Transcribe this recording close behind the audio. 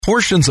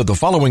Portions of the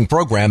following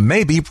program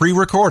may be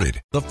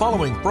pre-recorded. The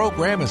following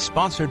program is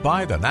sponsored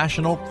by the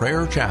National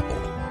Prayer Chapel.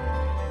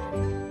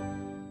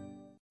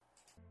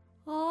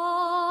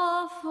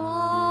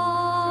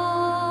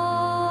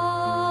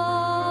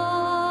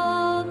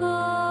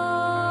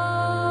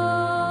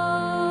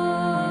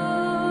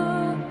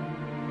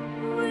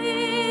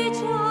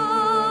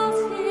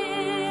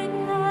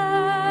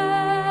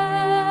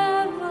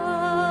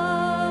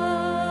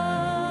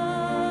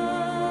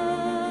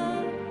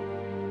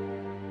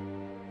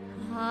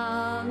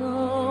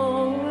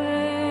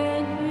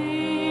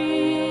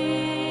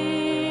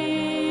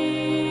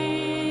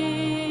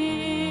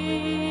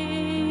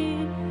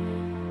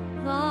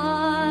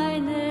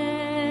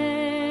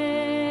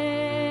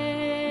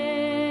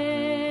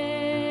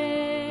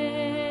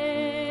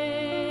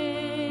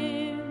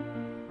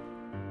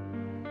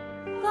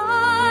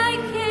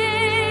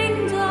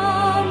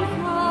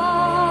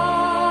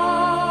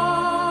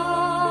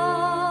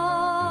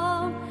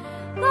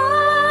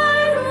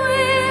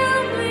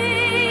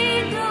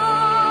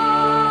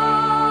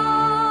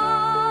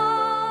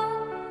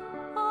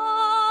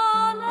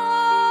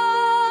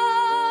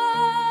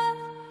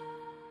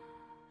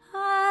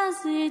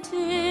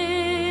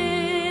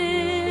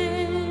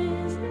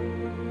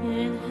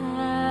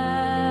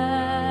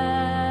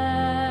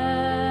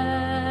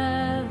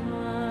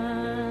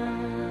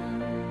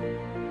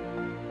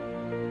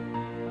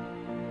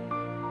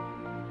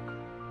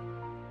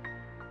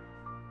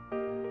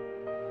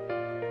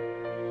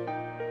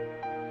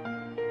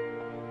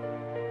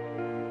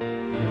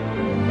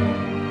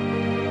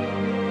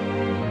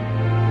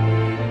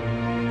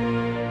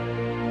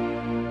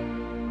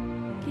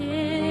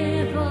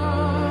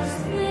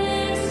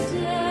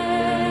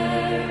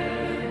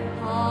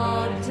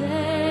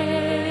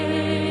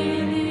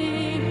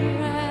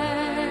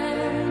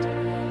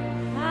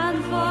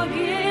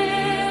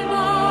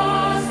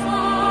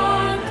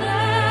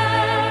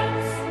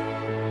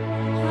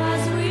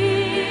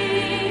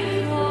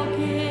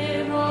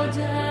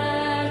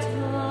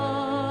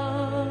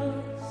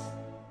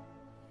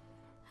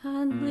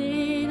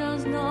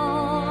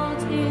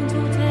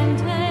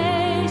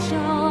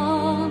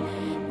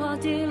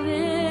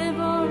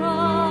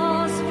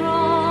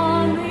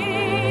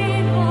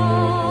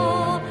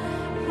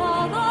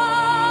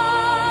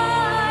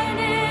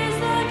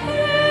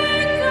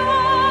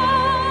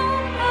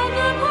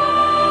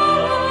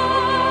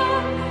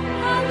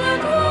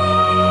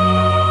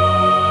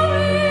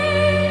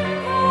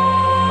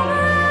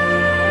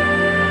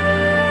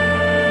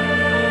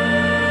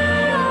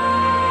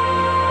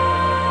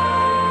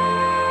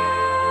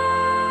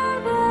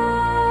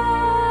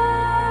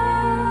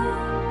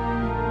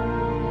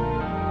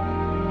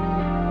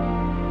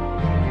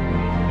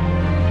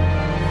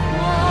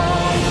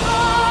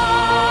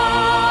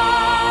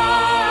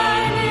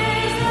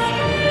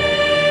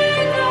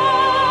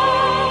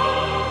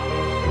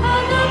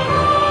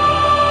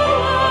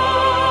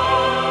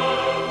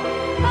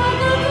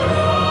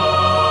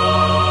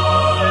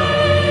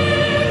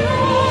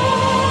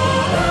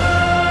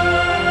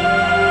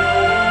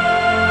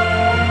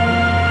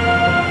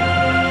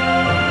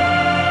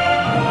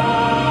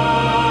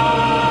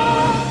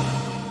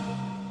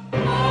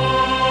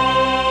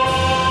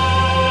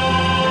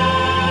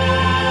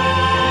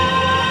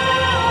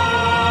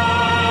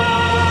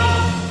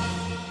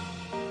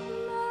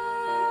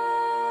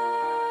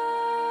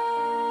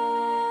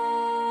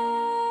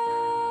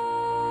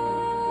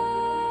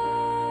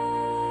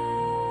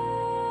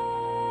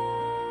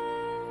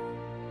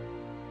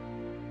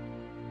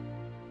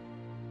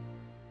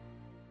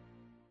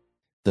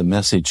 The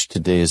message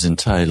today is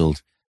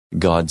entitled,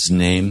 God's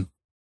Name,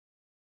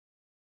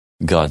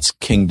 God's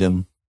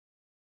Kingdom,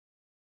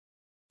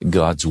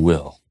 God's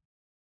Will.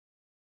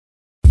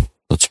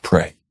 Let's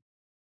pray.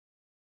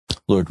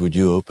 Lord, would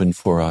you open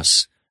for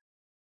us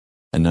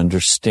an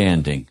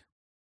understanding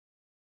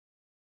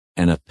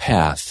and a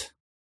path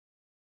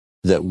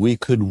that we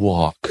could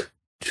walk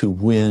to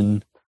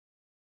win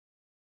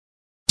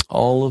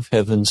all of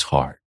heaven's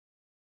heart.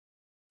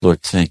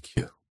 Lord, thank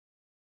you.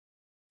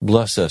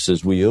 Bless us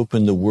as we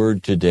open the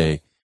Word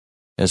today,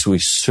 as we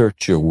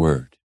search your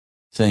Word.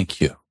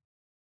 Thank you.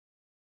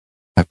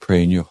 I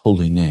pray in your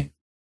holy name.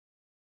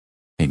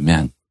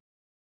 Amen.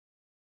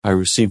 I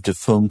received a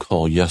phone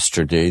call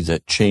yesterday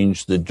that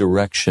changed the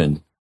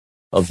direction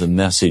of the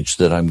message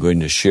that I'm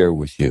going to share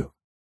with you.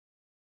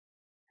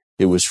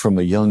 It was from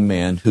a young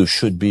man who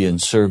should be in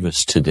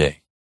service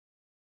today.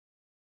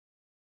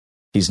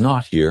 He's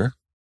not here.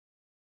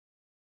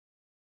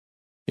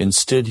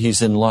 Instead,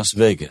 he's in Las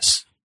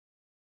Vegas.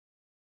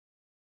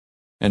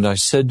 And I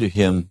said to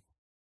him,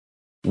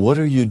 "What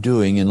are you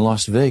doing in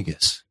Las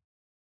Vegas?"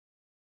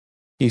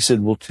 He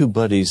said, "Well, two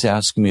buddies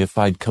asked me if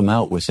I'd come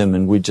out with them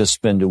and we'd just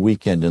spend a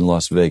weekend in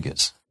Las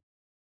Vegas."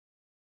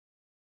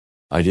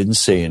 I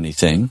didn't say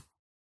anything.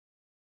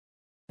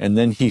 And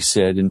then he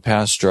said, "And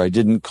Pastor, I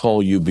didn't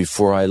call you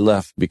before I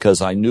left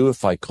because I knew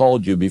if I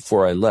called you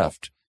before I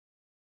left,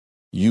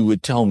 you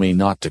would tell me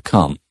not to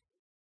come.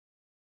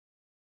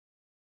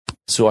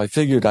 So I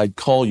figured I'd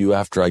call you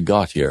after I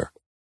got here."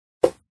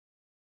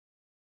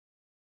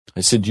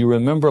 I said, do you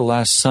remember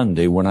last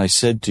Sunday when I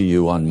said to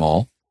you,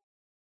 Anmal,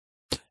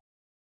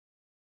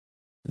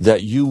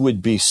 that you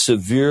would be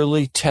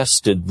severely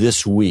tested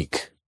this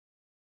week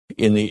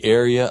in the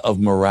area of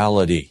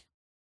morality?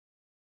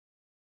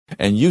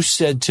 And you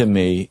said to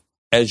me,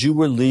 as you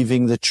were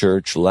leaving the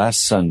church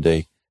last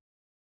Sunday,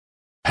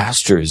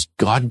 Pastor, is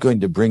God going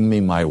to bring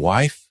me my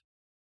wife?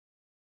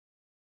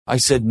 I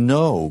said,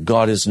 no,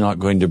 God is not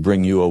going to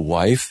bring you a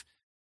wife.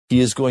 He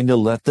is going to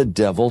let the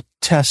devil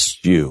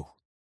test you.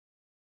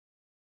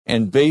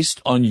 And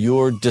based on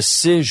your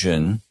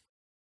decision,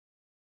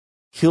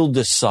 he'll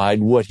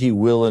decide what he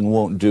will and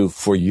won't do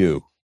for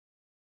you.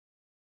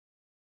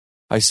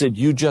 I said,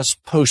 you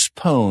just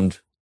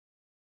postponed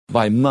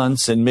by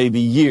months and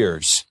maybe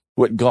years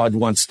what God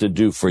wants to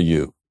do for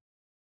you.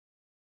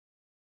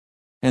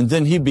 And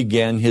then he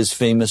began his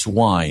famous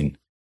whine.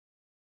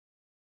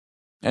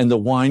 And the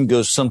whine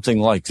goes something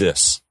like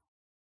this.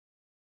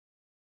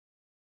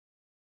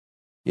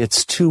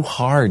 It's too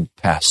hard,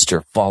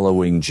 Pastor,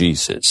 following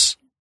Jesus.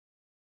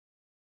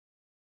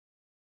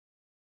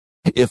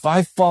 If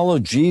I follow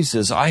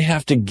Jesus, I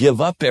have to give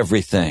up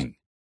everything.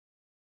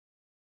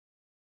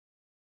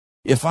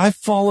 If I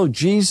follow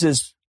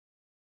Jesus,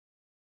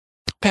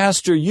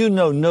 Pastor, you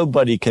know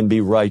nobody can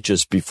be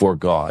righteous before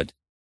God.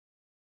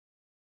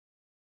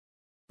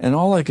 And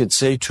all I could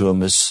say to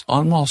him is,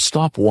 Anmal,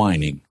 stop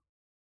whining.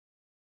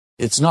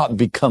 It's not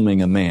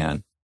becoming a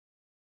man.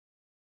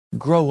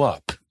 Grow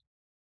up.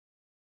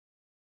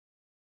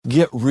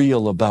 Get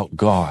real about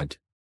God.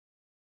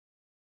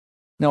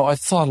 Now, I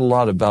thought a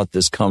lot about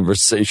this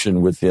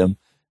conversation with him.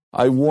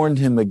 I warned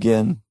him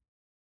again.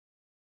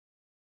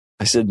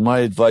 I said, my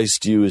advice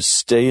to you is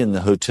stay in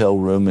the hotel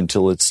room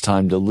until it's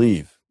time to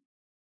leave.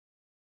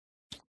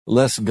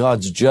 Lest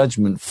God's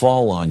judgment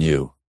fall on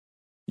you.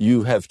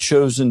 You have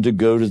chosen to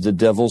go to the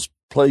devil's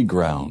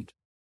playground.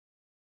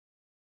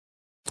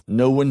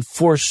 No one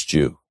forced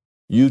you.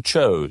 You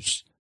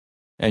chose.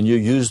 And you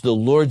used the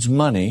Lord's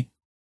money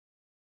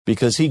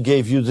because he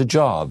gave you the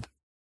job.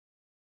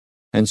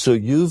 And so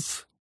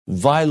you've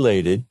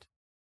violated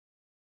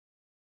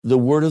the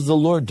word of the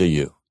Lord to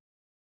you.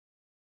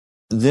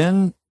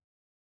 Then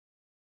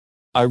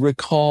I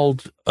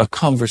recalled a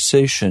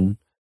conversation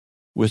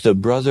with a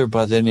brother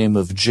by the name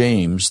of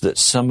James that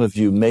some of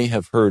you may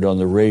have heard on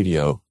the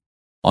radio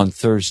on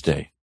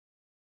Thursday.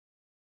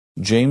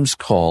 James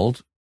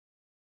called.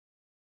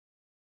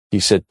 He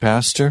said,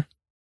 Pastor,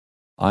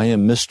 I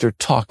am Mr.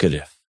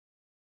 Talkative.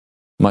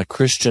 My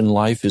Christian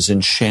life is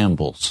in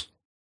shambles.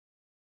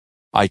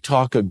 I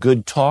talk a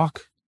good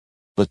talk,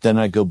 but then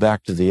I go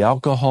back to the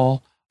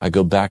alcohol. I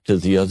go back to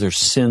the other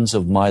sins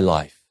of my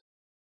life.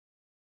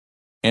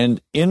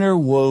 And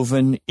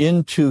interwoven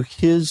into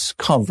his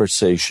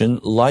conversation,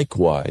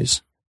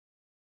 likewise,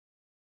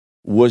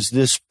 was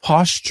this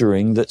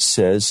posturing that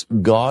says,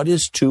 God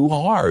is too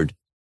hard.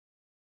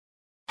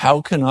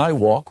 How can I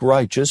walk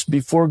righteous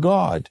before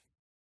God?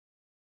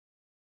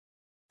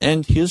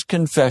 And his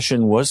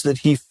confession was that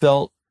he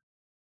felt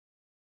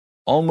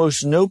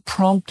almost no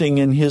prompting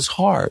in his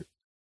heart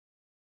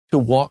to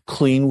walk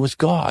clean with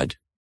God.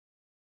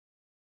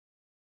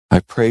 I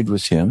prayed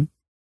with him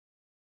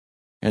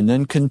and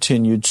then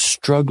continued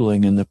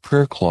struggling in the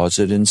prayer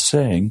closet and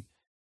saying,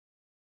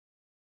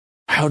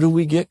 how do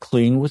we get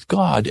clean with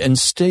God and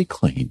stay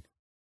clean?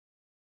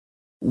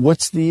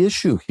 What's the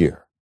issue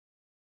here?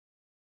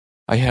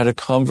 I had a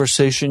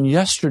conversation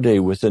yesterday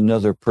with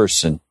another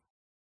person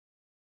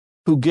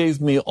who gave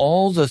me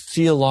all the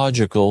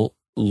theological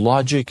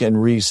logic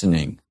and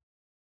reasoning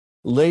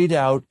laid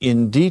out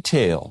in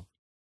detail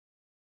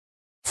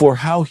for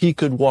how he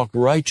could walk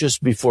righteous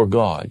before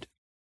God,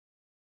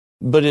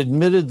 but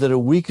admitted that a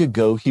week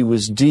ago he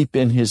was deep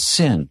in his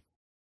sin,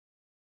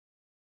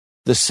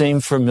 the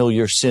same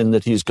familiar sin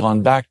that he's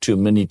gone back to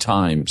many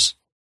times.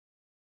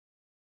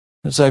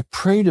 As I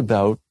prayed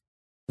about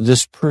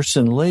this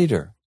person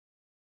later,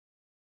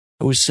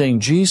 I was saying,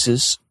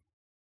 Jesus,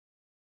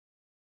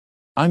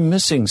 I'm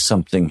missing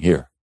something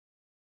here.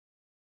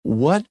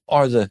 What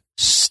are the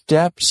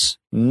steps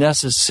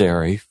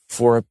necessary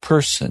for a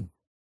person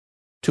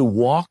to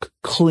walk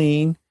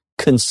clean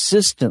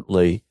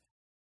consistently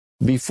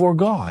before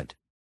God?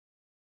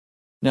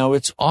 Now,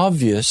 it's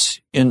obvious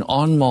in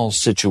Anmal's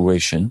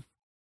situation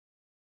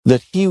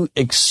that he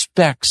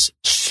expects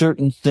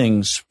certain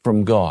things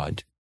from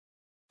God.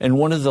 And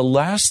one of the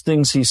last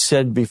things he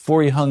said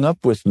before he hung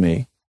up with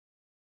me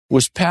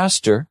was,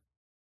 Pastor,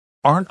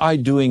 aren't I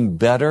doing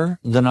better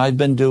than I've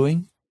been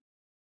doing?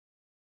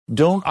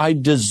 Don't I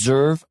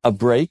deserve a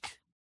break?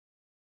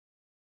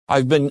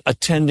 I've been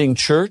attending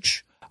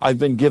church. I've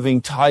been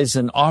giving tithes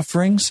and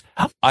offerings.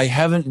 I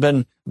haven't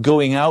been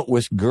going out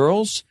with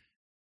girls.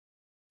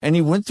 And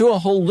he went through a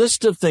whole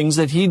list of things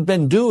that he'd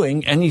been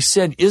doing. And he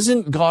said,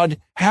 isn't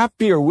God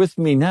happier with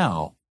me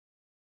now?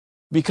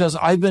 Because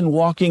I've been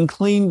walking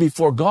clean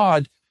before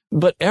God,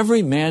 but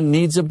every man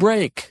needs a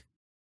break.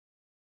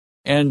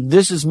 And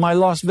this is my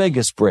Las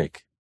Vegas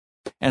break.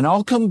 And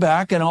I'll come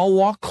back and I'll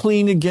walk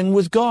clean again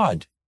with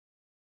God.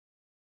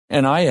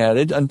 And I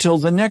added, until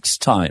the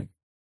next time.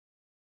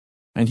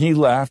 And he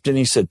laughed and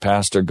he said,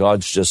 Pastor,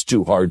 God's just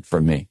too hard for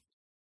me.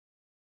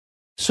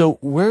 So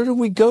where do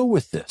we go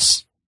with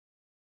this?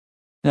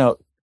 Now,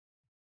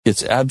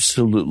 it's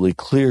absolutely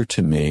clear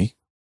to me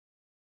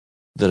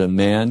that a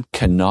man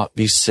cannot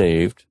be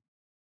saved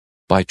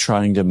by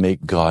trying to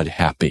make God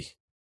happy.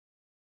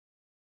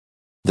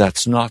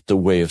 That's not the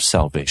way of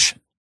salvation.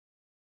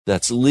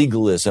 That's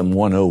legalism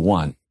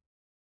 101.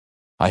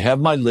 I have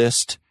my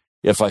list.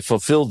 If I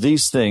fulfill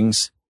these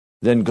things,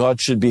 then God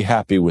should be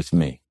happy with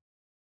me.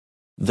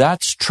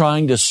 That's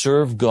trying to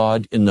serve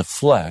God in the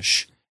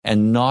flesh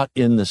and not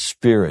in the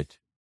Spirit.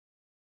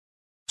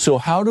 So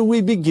how do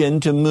we begin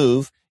to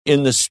move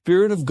in the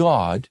Spirit of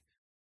God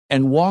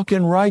and walk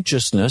in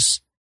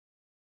righteousness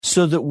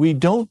so that we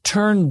don't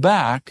turn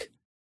back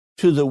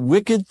to the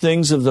wicked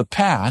things of the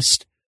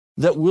past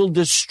that will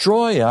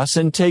destroy us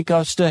and take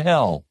us to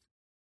hell?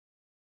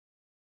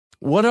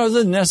 What are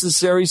the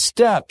necessary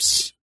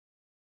steps?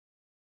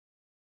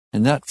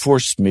 And that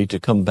forced me to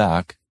come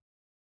back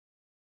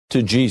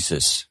to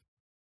Jesus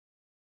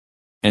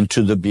and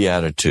to the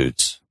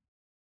Beatitudes.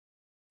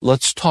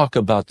 Let's talk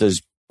about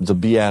the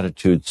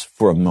Beatitudes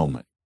for a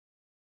moment.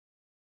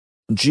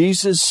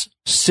 Jesus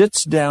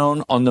sits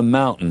down on the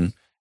mountain,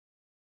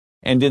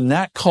 and in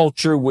that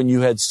culture, when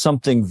you had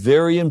something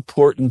very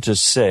important to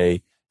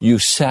say, you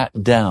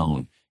sat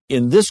down.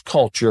 In this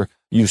culture,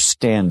 you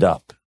stand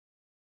up.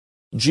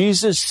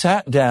 Jesus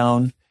sat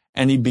down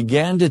and he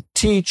began to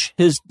teach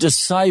his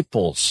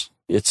disciples,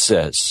 it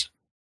says.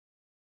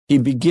 He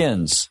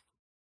begins,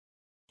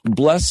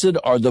 Blessed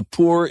are the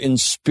poor in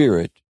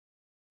spirit,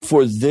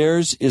 for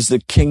theirs is the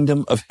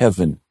kingdom of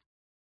heaven.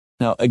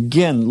 Now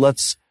again,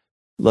 let's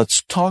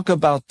talk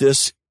about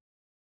this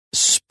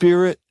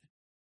spirit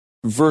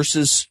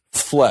versus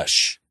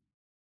flesh,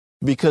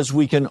 because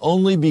we can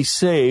only be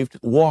saved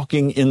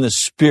walking in the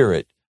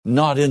Spirit,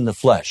 not in the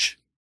flesh.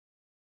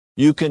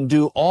 You can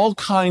do all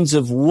kinds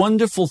of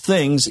wonderful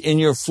things in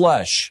your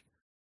flesh.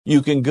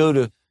 You can go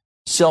to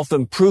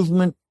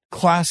self-improvement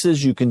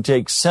classes. You can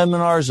take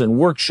seminars and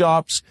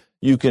workshops.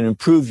 You can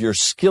improve your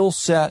skill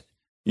set.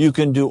 You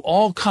can do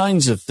all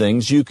kinds of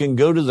things. You can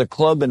go to the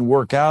club and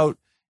work out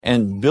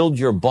and build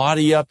your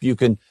body up. You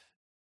can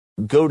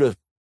go to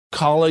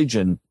college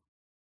and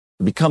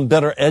become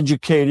better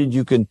educated.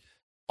 You can,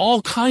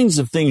 all kinds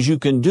of things you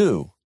can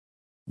do,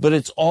 but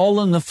it's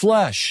all in the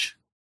flesh.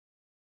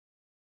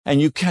 And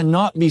you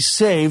cannot be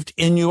saved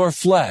in your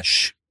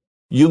flesh.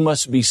 You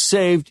must be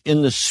saved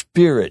in the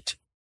Spirit.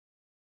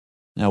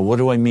 Now, what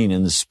do I mean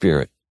in the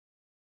Spirit?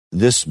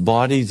 This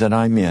body that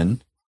I'm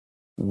in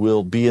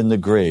will be in the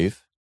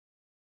grave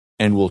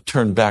and will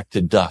turn back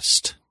to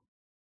dust.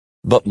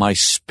 But my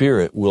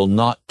spirit will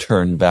not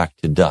turn back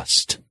to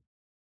dust.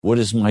 What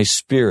is my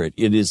spirit?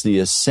 It is the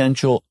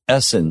essential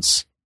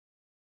essence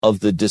of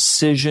the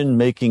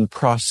decision-making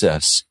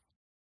process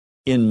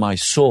in my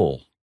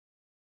soul.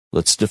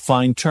 Let's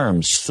define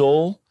terms.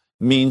 Soul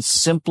means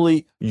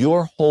simply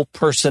your whole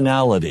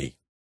personality.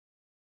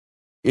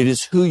 It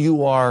is who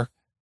you are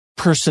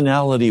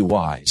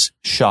personality-wise,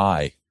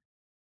 shy,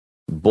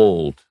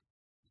 bold,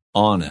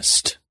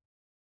 honest,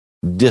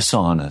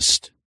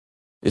 dishonest.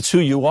 It's who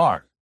you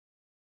are.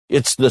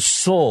 It's the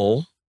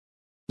soul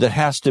that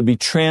has to be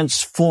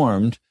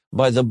transformed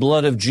by the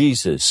blood of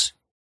Jesus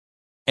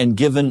and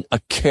given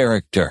a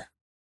character.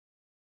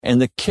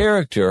 And the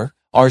character,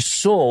 our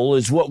soul,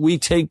 is what we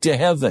take to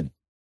heaven.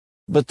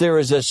 But there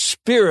is a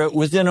spirit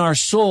within our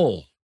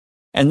soul.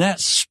 And that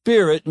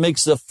spirit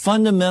makes the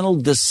fundamental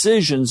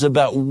decisions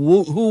about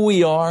who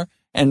we are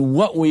and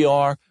what we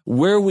are,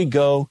 where we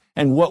go,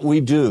 and what we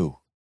do.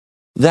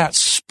 That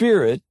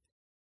spirit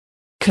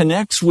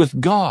connects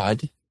with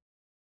God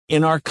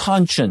in our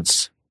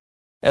conscience.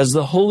 As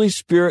the Holy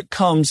Spirit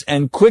comes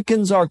and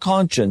quickens our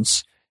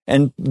conscience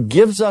and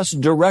gives us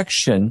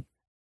direction,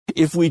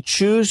 if we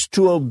choose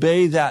to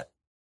obey that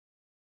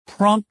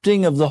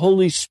prompting of the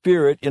Holy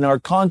Spirit in our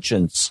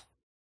conscience,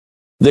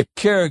 the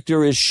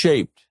character is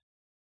shaped.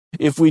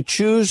 If we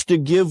choose to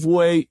give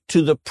way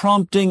to the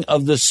prompting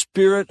of the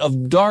spirit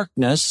of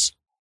darkness,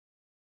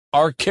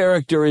 our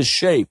character is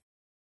shaped.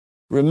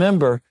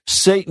 Remember,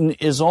 Satan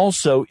is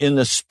also in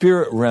the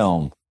spirit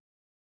realm,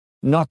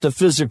 not the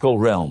physical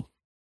realm.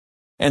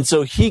 And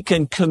so he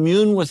can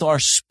commune with our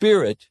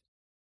spirit.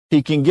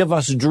 He can give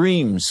us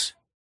dreams.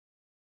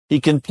 He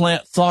can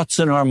plant thoughts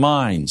in our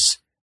minds.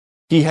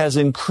 He has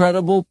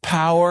incredible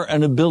power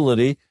and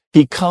ability.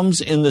 He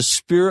comes in the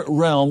spirit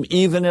realm,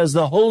 even as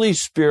the Holy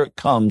Spirit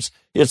comes.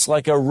 It's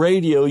like a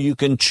radio. You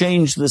can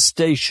change the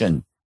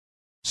station.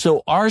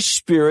 So our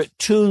spirit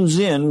tunes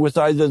in with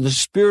either the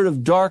spirit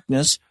of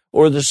darkness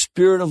or the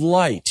spirit of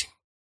light.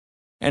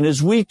 And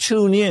as we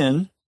tune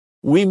in,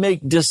 we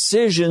make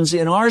decisions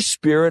in our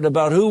spirit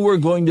about who we're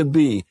going to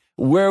be,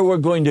 where we're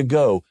going to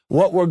go,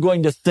 what we're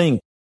going to think.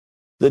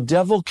 The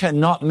devil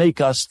cannot make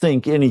us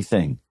think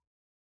anything.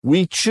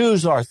 We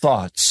choose our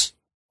thoughts.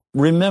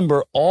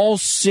 Remember, all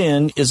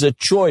sin is a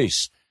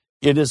choice.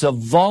 It is a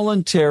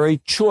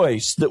voluntary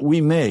choice that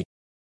we make.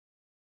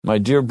 My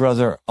dear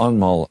brother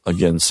Anmal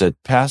again said,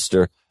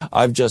 Pastor,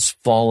 I've just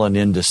fallen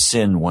into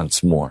sin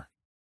once more.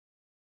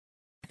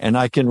 And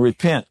I can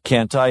repent,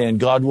 can't I? And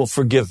God will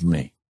forgive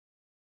me.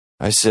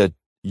 I said,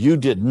 you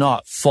did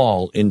not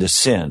fall into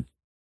sin.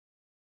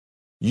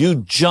 You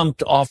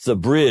jumped off the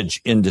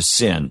bridge into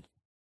sin.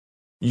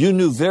 You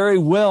knew very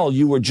well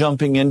you were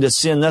jumping into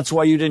sin. That's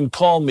why you didn't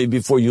call me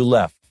before you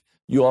left.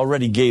 You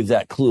already gave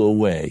that clue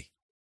away.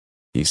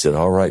 He said,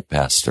 all right,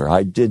 Pastor,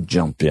 I did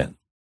jump in.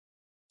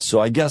 So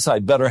I guess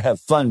I'd better have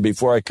fun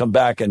before I come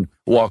back and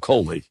walk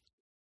holy.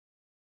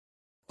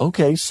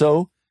 Okay,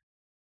 so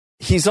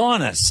he's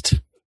honest.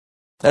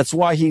 That's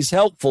why he's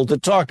helpful to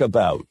talk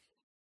about.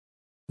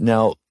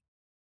 Now,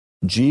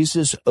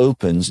 Jesus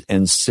opens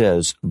and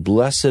says,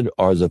 blessed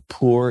are the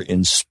poor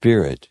in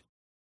spirit,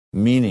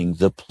 meaning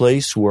the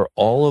place where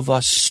all of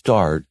us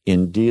start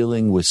in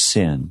dealing with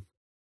sin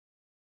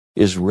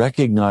is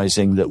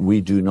recognizing that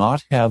we do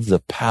not have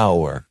the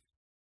power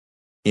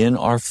in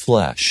our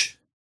flesh.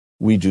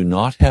 We do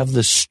not have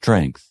the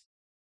strength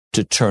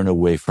to turn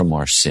away from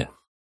our sin.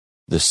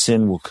 The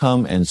sin will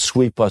come and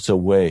sweep us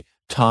away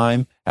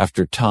time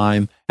after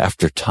time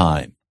after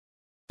time.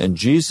 And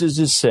Jesus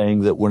is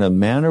saying that when a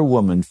man or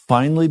woman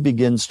finally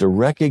begins to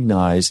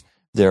recognize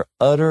their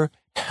utter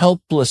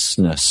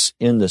helplessness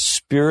in the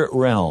spirit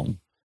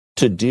realm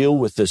to deal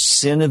with the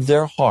sin of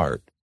their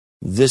heart,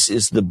 this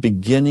is the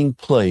beginning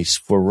place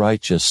for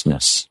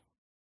righteousness.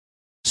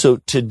 So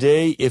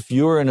today, if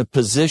you're in a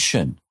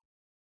position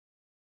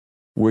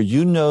where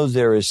you know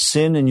there is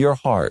sin in your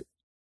heart,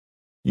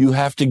 you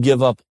have to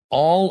give up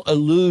all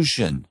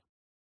illusion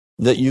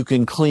that you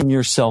can clean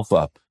yourself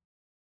up.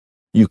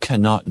 You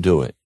cannot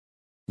do it.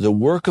 The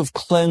work of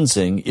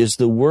cleansing is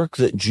the work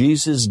that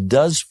Jesus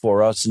does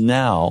for us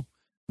now.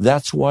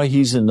 That's why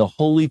he's in the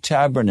holy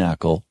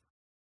tabernacle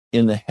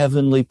in the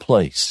heavenly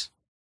place.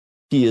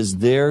 He is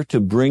there to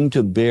bring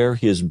to bear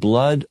his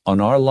blood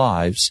on our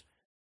lives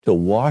to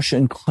wash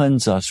and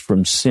cleanse us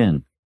from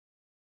sin.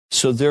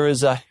 So there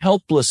is a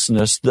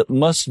helplessness that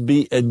must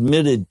be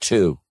admitted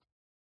to.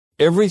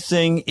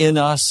 Everything in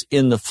us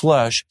in the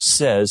flesh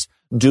says,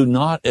 do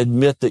not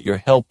admit that you're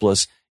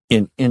helpless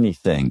in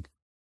anything.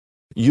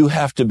 You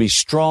have to be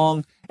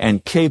strong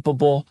and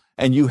capable,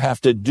 and you have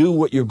to do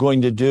what you're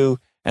going to do.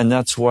 And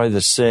that's why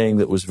the saying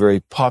that was very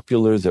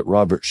popular that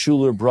Robert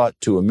Schuller brought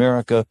to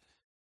America,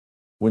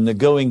 when the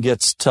going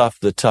gets tough,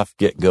 the tough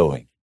get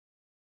going.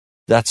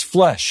 That's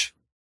flesh.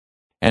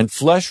 And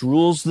flesh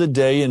rules the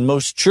day in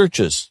most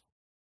churches.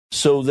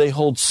 So they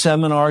hold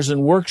seminars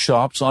and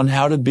workshops on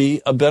how to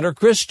be a better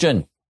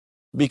Christian,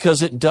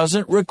 because it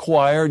doesn't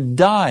require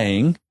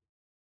dying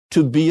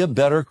to be a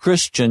better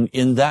Christian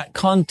in that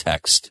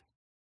context.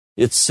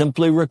 It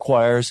simply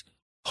requires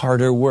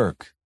harder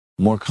work,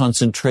 more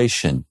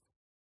concentration,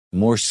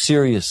 more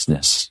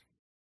seriousness.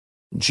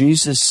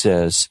 Jesus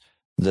says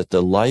that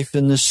the life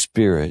in the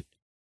Spirit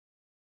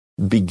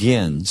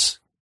begins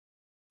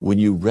when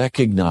you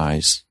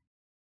recognize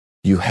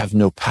you have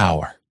no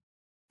power.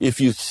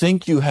 If you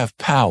think you have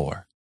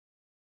power,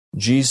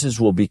 Jesus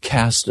will be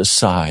cast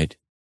aside,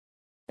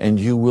 and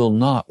you will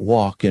not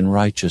walk in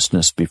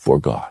righteousness before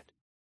God.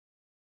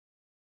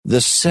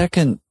 The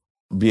second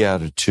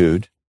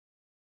beatitude,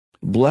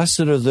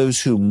 blessed are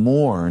those who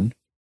mourn,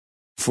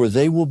 for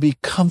they will be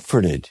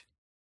comforted.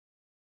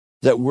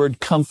 That word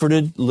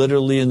comforted,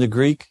 literally in the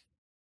Greek,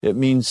 it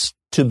means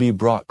to be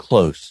brought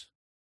close.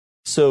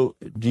 So,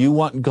 do you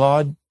want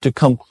God to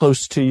come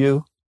close to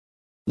you?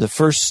 The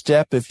first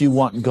step, if you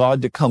want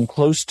God to come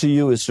close to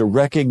you, is to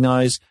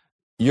recognize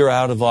you're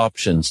out of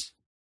options.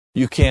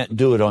 You can't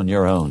do it on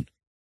your own.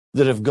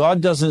 That if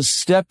God doesn't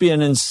step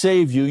in and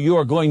save you, you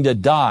are going to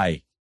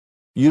die.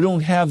 You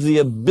don't have the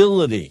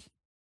ability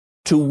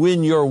to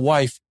win your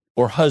wife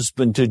or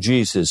husband to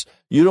Jesus.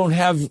 You don't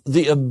have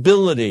the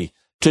ability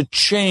to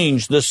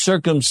change the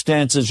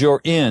circumstances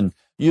you're in.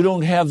 You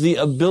don't have the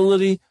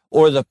ability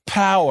or the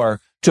power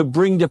to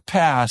bring to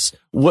pass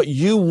what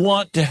you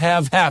want to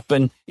have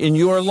happen in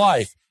your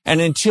life.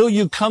 And until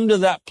you come to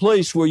that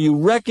place where you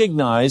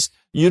recognize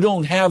you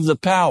don't have the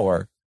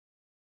power,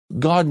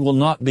 God will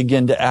not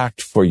begin to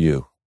act for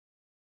you.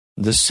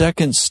 The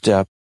second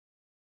step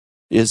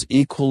is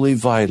equally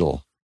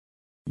vital.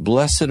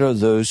 Blessed are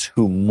those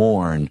who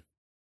mourn,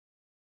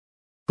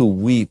 who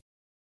weep,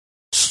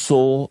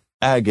 soul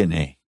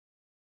agony.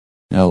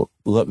 Now,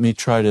 let me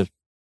try to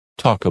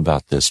talk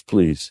about this,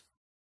 please.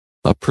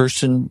 A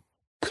person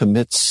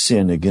commits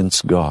sin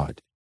against God,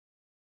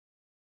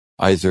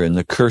 either in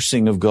the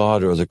cursing of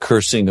God or the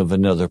cursing of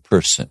another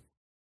person.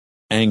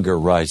 Anger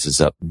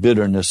rises up.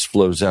 Bitterness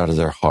flows out of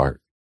their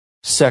heart.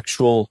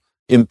 Sexual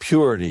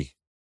impurity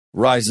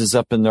rises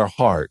up in their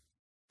heart.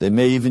 They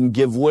may even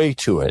give way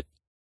to it.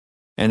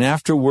 And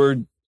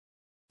afterward,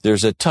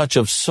 there's a touch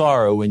of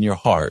sorrow in your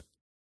heart.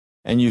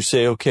 And you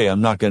say, okay,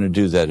 I'm not going to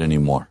do that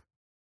anymore.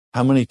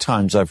 How many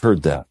times I've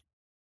heard that?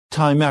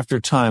 Time after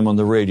time on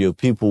the radio,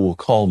 people will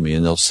call me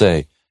and they'll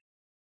say,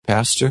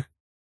 Pastor,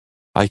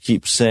 I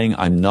keep saying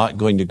I'm not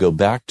going to go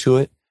back to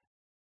it,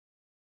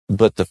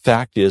 but the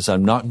fact is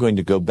I'm not going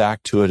to go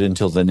back to it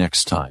until the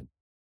next time.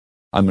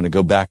 I'm going to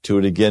go back to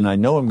it again. I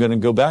know I'm going to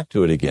go back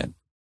to it again.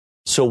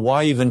 So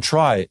why even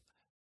try?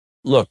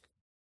 Look,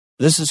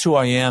 this is who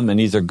I am, and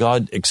either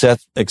God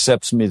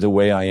accepts me the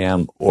way I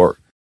am, or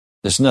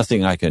there's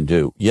nothing I can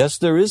do. Yes,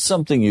 there is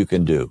something you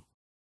can do.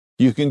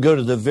 You can go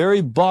to the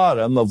very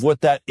bottom of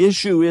what that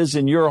issue is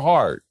in your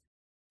heart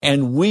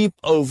and weep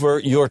over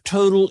your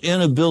total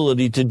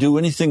inability to do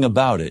anything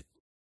about it,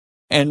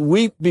 and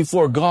weep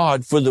before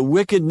God for the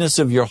wickedness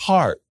of your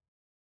heart,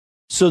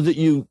 so that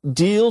you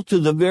deal to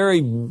the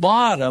very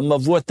bottom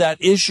of what that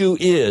issue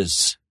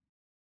is.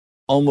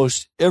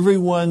 Almost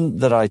everyone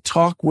that I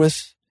talk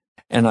with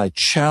and I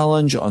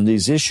challenge on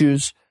these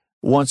issues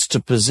wants to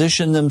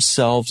position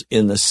themselves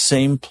in the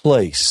same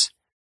place.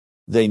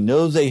 They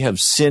know they have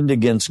sinned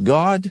against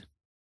God.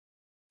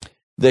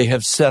 They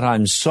have said,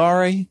 I'm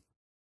sorry.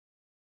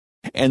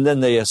 And then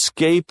they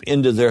escape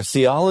into their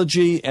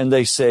theology and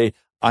they say,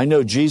 I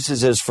know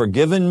Jesus has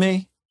forgiven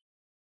me.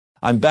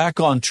 I'm back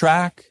on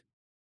track.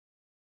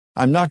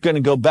 I'm not going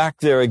to go back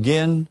there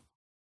again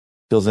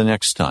till the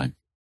next time.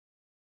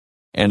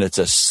 And it's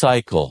a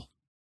cycle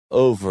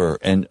over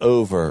and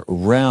over,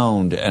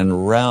 round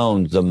and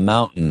round the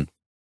mountain.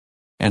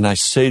 And I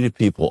say to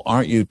people,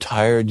 aren't you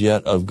tired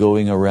yet of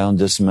going around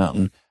this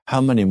mountain?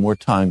 How many more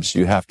times do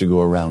you have to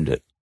go around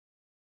it?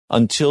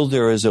 Until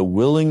there is a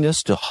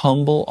willingness to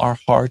humble our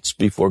hearts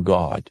before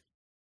God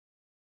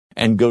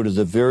and go to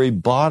the very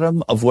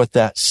bottom of what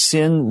that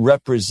sin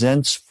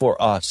represents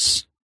for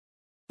us.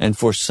 And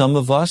for some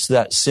of us,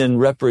 that sin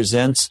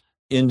represents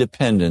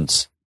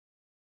independence,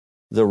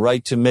 the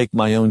right to make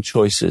my own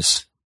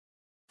choices.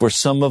 For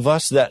some of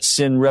us, that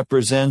sin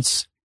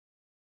represents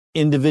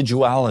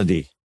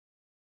individuality.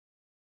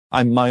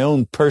 I'm my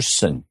own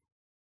person.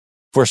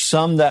 For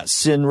some, that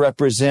sin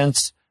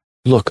represents,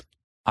 look,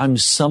 I'm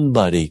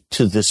somebody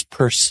to this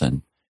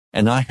person,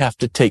 and I have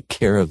to take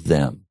care of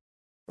them.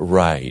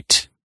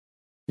 Right.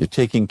 You're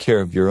taking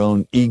care of your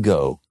own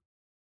ego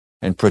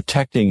and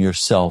protecting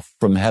yourself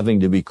from having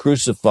to be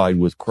crucified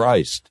with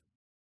Christ.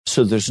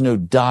 So there's no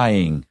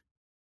dying.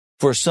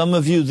 For some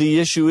of you, the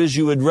issue is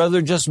you would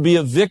rather just be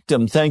a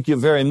victim. Thank you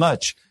very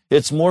much.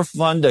 It's more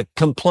fun to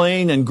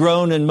complain and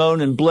groan and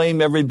moan and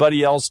blame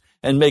everybody else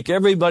and make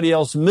everybody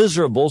else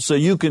miserable so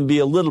you can be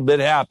a little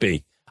bit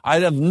happy.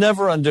 I'd have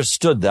never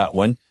understood that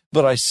one,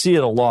 but I see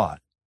it a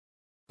lot.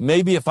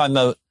 Maybe if I'm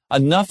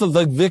enough of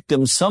a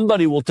victim,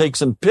 somebody will take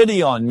some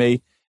pity on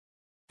me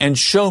and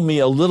show me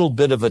a little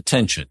bit of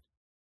attention.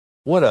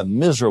 What a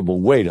miserable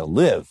way to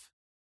live.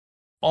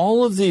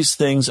 All of these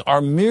things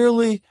are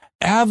merely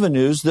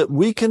avenues that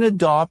we can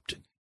adopt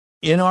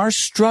in our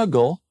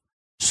struggle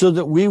so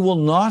that we will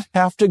not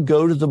have to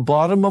go to the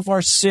bottom of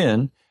our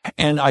sin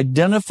and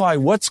identify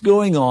what's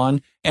going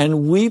on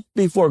and weep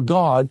before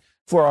God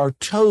for our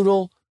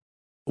total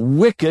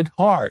wicked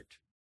heart.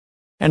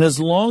 And as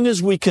long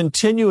as we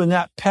continue in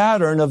that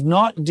pattern of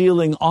not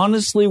dealing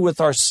honestly with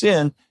our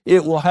sin,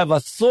 it will have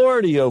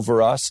authority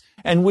over us,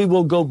 and we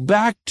will go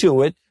back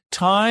to it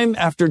time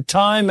after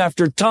time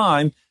after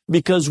time,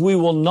 because we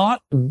will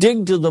not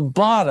dig to the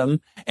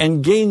bottom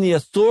and gain the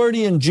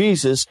authority in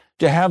Jesus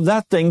to have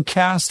that thing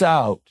cast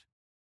out.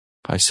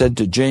 I said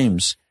to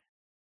James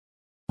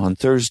on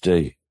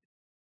Thursday,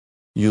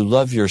 you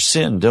love your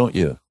sin, don't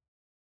you?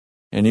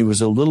 And he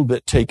was a little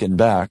bit taken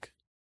back.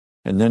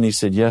 And then he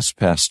said, yes,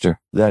 Pastor,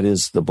 that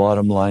is the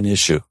bottom line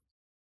issue.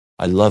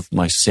 I love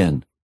my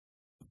sin.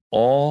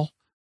 All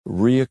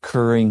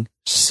reoccurring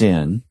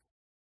sin,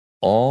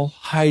 all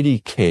Heidi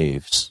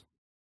caves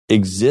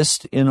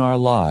exist in our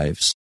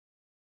lives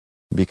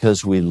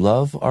because we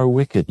love our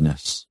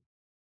wickedness.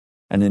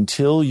 And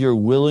until you're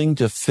willing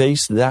to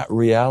face that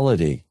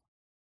reality,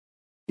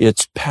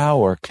 its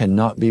power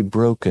cannot be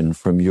broken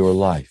from your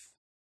life.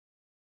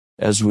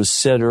 As was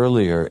said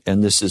earlier,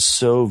 and this is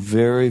so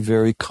very,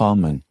 very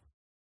common,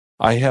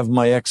 I have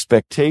my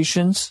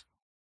expectations.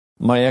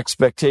 My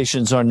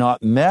expectations are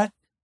not met.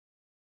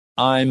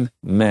 I'm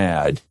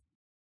mad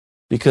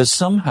because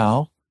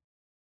somehow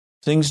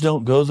things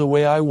don't go the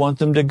way I want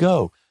them to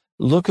go.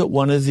 Look at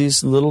one of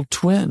these little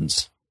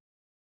twins.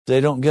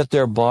 They don't get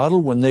their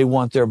bottle when they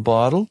want their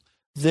bottle.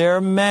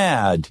 They're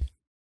mad.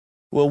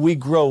 Well, we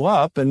grow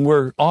up and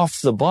we're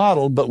off the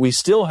bottle, but we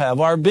still have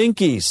our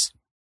binkies.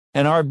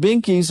 And our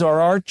binkies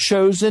are our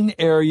chosen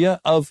area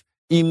of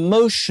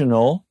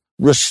emotional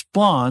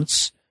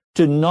response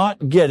to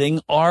not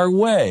getting our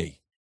way.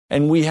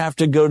 And we have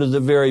to go to the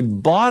very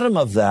bottom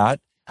of that,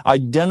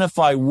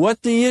 identify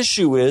what the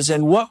issue is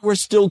and what we're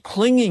still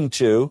clinging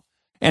to,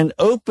 and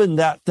open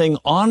that thing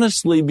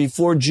honestly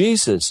before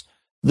Jesus.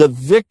 The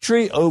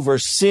victory over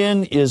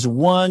sin is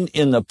won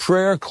in the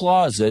prayer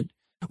closet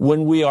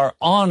when we are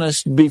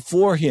honest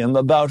before Him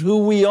about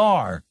who we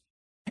are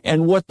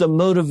and what the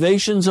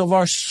motivations of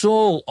our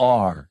soul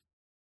are.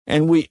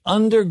 And we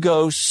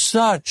undergo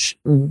such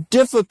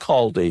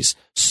difficulties,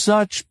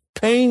 such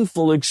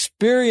painful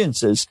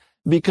experiences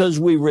because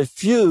we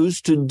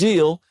refuse to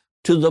deal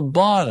to the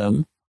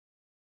bottom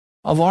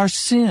of our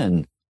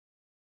sin.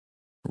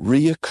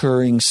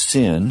 Reoccurring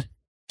sin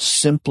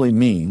simply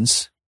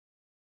means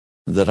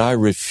that I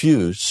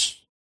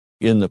refuse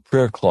in the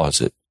prayer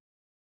closet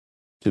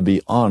to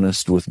be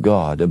honest with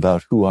God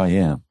about who I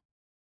am.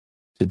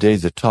 Today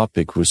the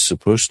topic was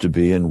supposed to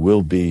be and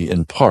will be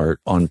in part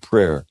on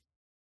prayer.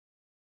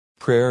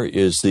 Prayer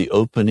is the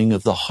opening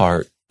of the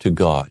heart to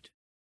God,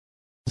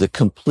 the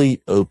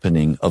complete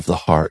opening of the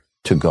heart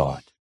to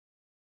God.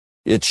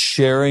 It's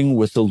sharing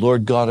with the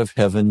Lord God of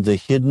heaven the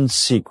hidden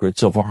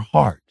secrets of our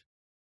heart.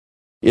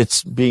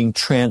 It's being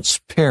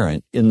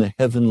transparent in the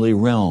heavenly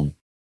realm.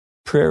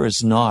 Prayer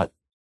is not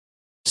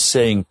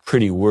saying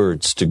pretty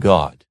words to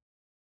God.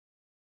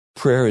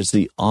 Prayer is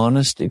the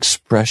honest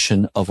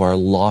expression of our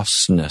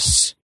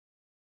lostness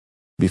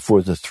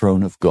before the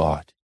throne of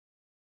God,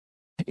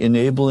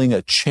 enabling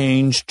a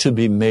change to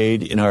be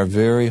made in our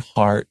very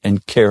heart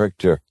and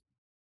character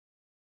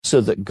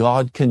so that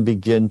God can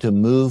begin to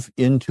move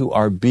into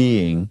our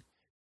being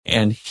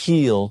and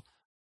heal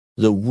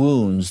the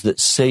wounds that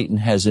Satan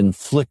has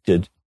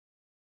inflicted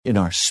in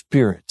our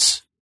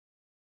spirits.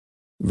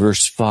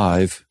 Verse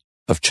 5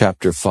 of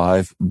chapter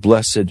 5,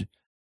 blessed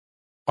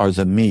are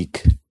the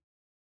meek,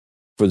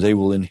 for they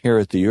will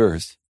inherit the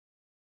earth.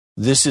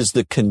 This is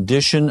the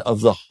condition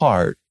of the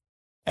heart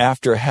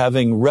after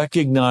having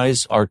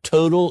recognized our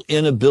total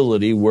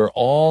inability where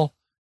all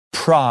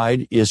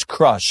pride is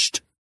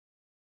crushed.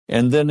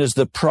 And then as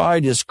the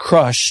pride is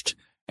crushed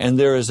and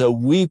there is a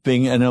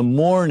weeping and a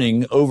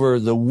mourning over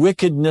the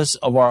wickedness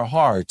of our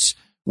hearts,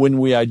 when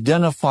we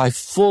identify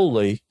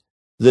fully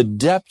the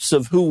depths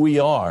of who we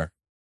are,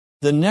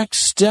 the next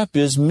step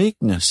is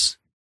meekness.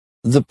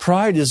 The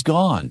pride is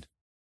gone.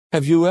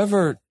 Have you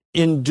ever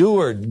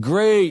endured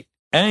great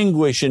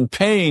anguish and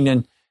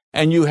pain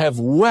and you have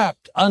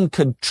wept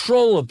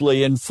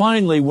uncontrollably, and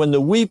finally when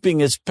the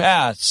weeping is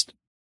past,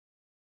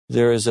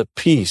 there is a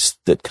peace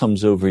that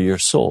comes over your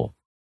soul.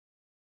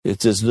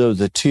 It's as though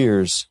the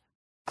tears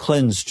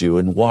cleansed you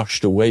and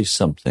washed away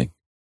something,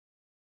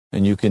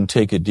 and you can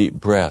take a deep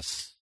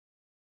breath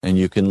and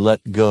you can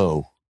let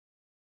go.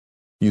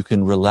 You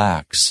can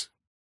relax.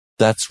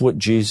 That's what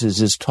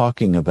Jesus is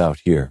talking about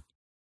here.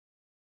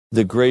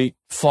 The great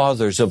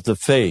fathers of the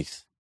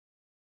faith,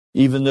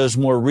 even those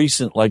more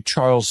recent like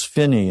Charles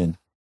Finney and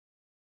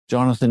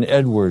Jonathan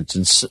Edwards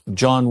and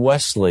John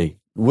Wesley,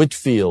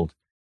 Whitefield,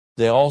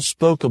 they all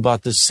spoke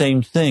about the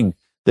same thing.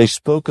 They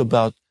spoke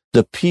about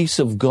the peace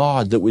of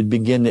God that would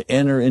begin to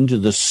enter into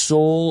the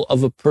soul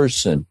of a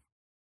person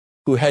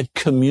who had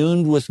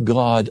communed with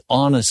God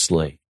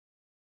honestly,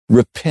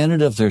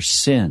 repented of their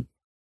sin,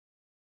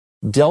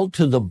 dealt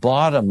to the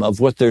bottom of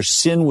what their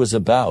sin was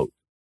about.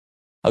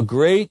 A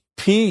great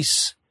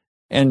peace.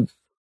 And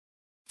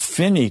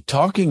Finney,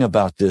 talking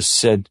about this,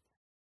 said,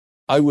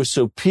 I was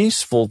so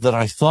peaceful that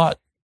I thought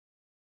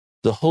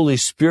the Holy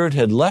Spirit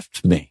had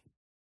left me,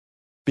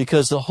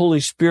 because the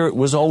Holy Spirit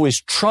was always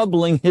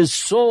troubling his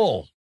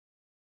soul.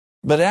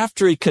 But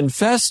after he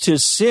confessed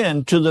his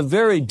sin to the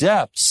very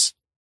depths,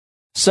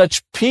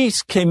 such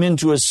peace came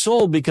into his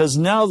soul, because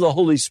now the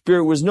Holy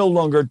Spirit was no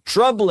longer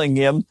troubling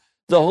him.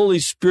 The Holy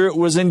Spirit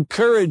was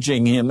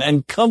encouraging him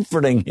and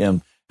comforting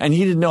him, and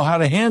he didn't know how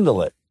to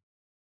handle it.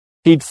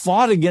 He'd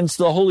fought against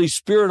the Holy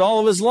Spirit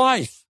all of his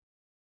life.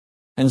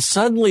 And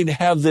suddenly to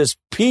have this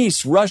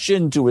peace rush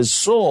into his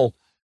soul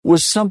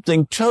was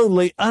something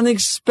totally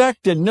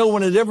unexpected. No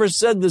one had ever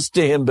said this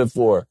to him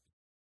before.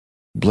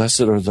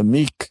 Blessed are the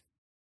meek,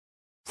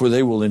 for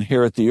they will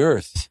inherit the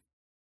earth.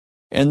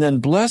 And then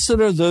blessed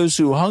are those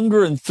who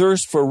hunger and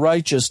thirst for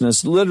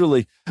righteousness.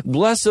 Literally,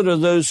 blessed are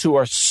those who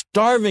are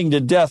starving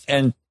to death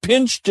and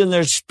pinched in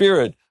their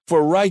spirit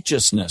for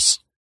righteousness.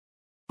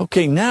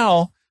 Okay,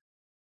 now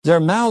their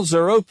mouths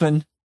are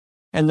open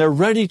and they're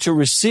ready to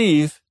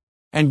receive,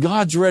 and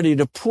God's ready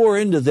to pour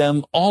into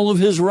them all of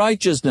his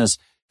righteousness.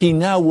 He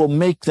now will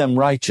make them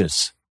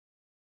righteous.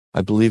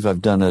 I believe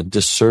I've done a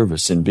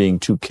disservice in being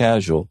too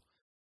casual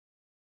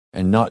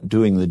and not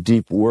doing the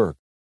deep work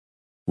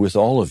with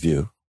all of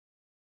you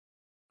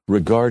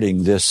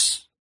regarding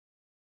this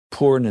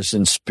poorness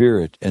in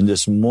spirit and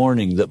this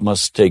mourning that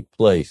must take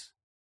place.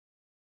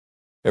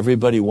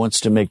 Everybody wants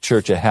to make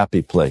church a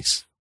happy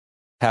place.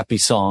 Happy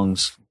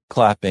songs,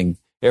 clapping,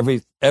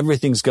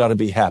 everything's got to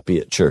be happy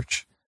at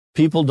church.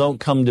 People don't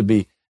come to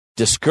be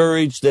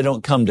discouraged. They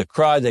don't come to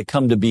cry. They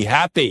come to be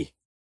happy.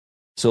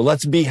 So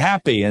let's be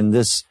happy. And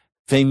this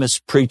famous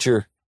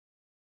preacher,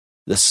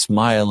 the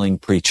smiling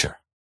preacher,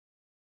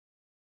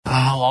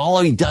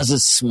 all he does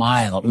is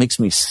smile. It makes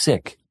me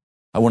sick.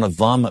 I want to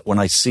vomit when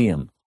I see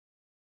him,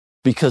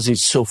 because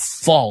he's so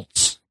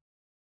false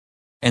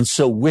and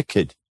so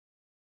wicked.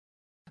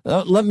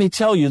 Let me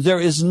tell you, there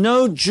is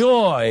no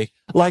joy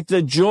like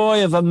the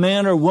joy of a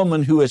man or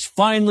woman who has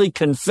finally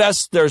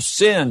confessed their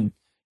sin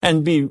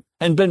and been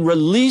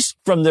released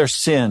from their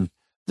sin.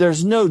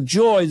 There's no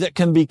joy that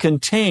can be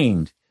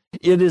contained.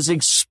 It is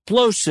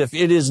explosive.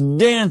 It is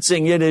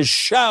dancing. It is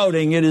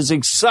shouting. It is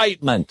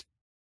excitement.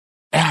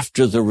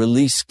 After the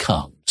release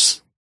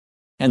comes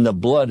and the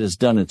blood has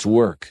done its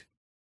work.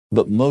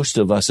 But most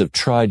of us have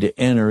tried to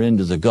enter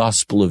into the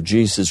gospel of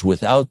Jesus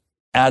without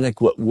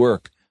adequate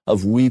work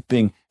of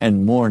weeping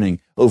and mourning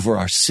over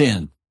our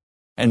sin.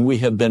 and we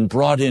have been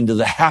brought into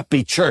the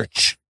happy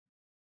church.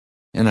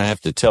 And I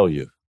have to tell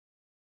you,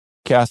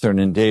 Catherine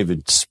and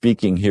David,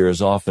 speaking here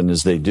as often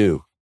as they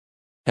do,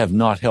 have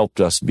not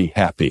helped us be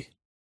happy.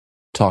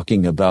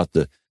 Talking about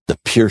the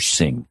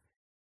piercing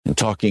and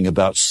talking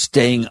about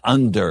staying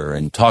under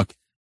and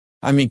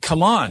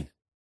come on.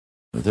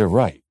 They're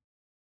right.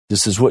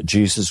 This is what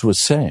Jesus was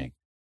saying.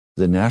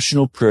 The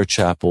National Prayer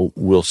Chapel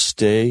will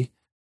stay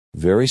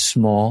very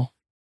small.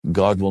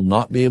 God will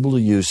not be able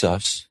to use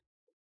us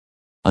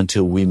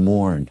until we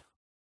mourn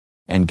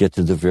and get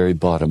to the very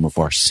bottom of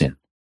our sin.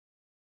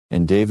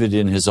 And David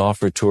in his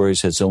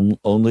offertories has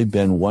only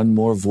been one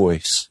more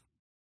voice,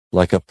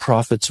 like a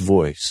prophet's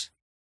voice,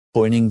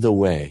 pointing the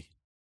way.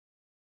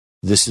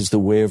 This is the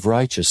way of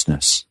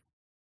righteousness.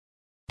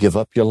 Give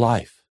up your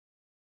life.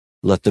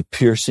 Let the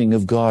piercing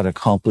of God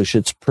accomplish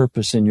its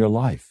purpose in your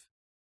life.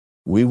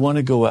 We want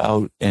to go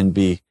out and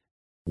be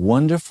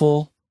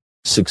wonderful,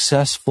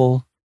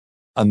 successful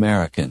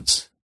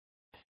Americans.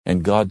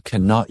 And God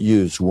cannot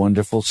use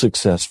wonderful,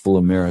 successful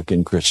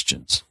American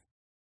Christians.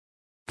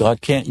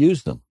 God can't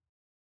use them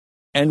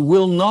and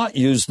will not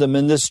use them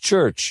in this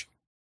church.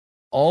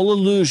 All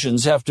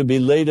illusions have to be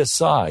laid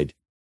aside.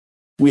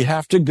 We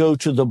have to go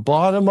to the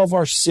bottom of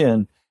our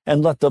sin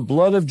and let the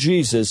blood of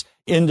Jesus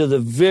into the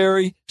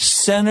very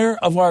center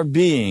of our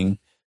being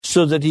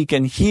so that he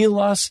can heal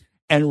us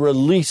and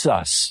release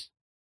us.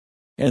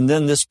 And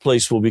then this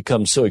place will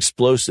become so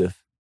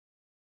explosive,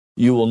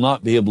 you will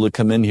not be able to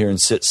come in here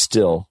and sit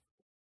still.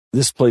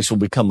 This place will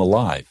become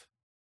alive.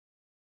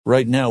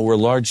 Right now, we're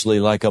largely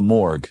like a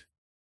morgue.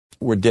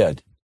 We're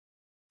dead.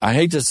 I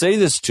hate to say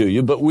this to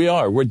you, but we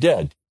are. We're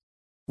dead.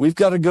 We've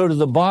got to go to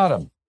the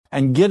bottom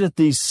and get at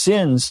these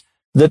sins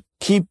that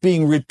keep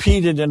being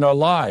repeated in our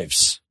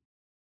lives.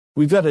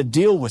 We've got to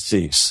deal with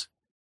these.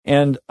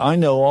 And I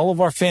know all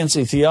of our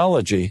fancy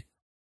theology,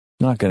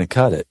 not going to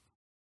cut it.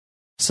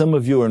 Some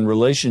of you are in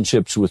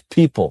relationships with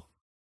people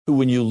who,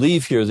 when you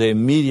leave here, they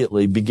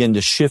immediately begin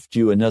to shift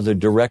you another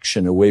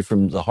direction away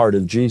from the heart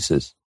of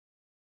Jesus.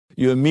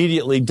 You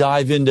immediately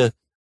dive into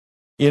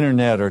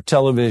internet or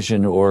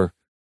television or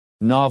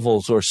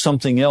novels or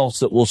something else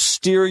that will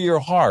steer your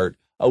heart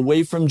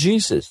away from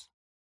Jesus.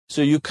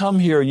 So you come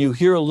here and you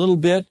hear a little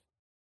bit,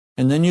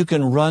 and then you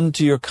can run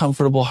to your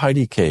comfortable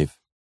hidey cave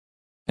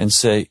and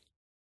say,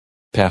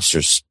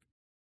 Pastor's,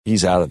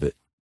 he's out of it.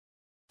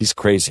 He's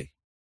crazy.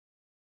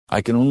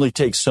 I can only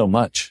take so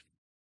much.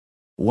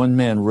 One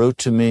man wrote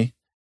to me,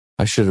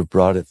 I should have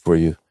brought it for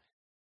you.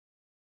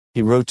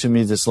 He wrote to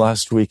me this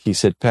last week. He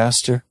said,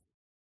 Pastor,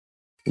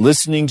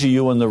 listening to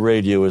you on the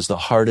radio is the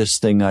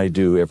hardest thing I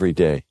do every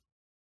day.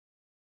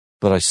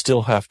 But I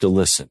still have to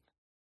listen.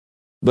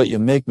 But you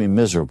make me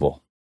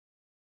miserable.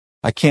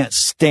 I can't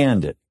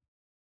stand it.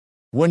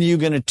 When are you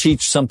going to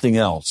teach something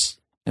else?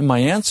 And my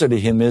answer to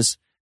him is,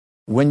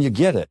 when you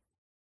get it.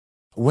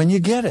 When you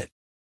get it.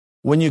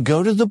 When you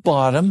go to the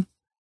bottom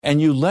and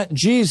you let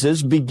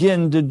Jesus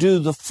begin to do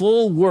the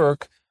full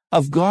work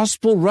of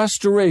gospel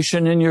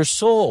restoration in your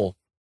soul,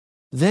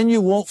 then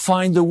you won't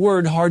find the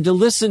word hard to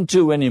listen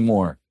to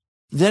anymore.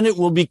 Then it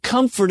will be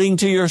comforting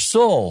to your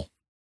soul.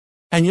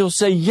 And you'll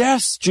say,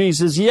 yes,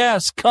 Jesus,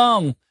 yes,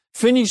 come,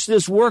 finish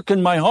this work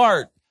in my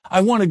heart.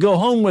 I want to go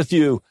home with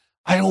you.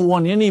 I don't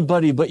want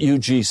anybody but you,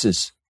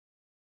 Jesus.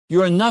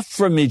 You're enough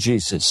for me,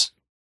 Jesus.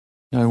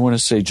 Now I want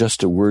to say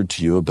just a word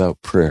to you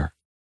about prayer.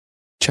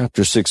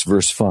 Chapter 6,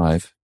 verse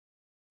 5.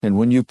 And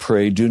when you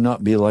pray, do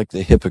not be like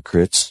the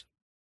hypocrites,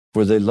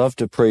 for they love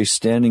to pray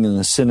standing in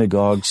the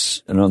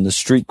synagogues and on the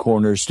street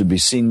corners to be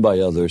seen by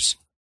others.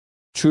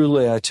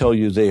 Truly, I tell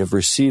you, they have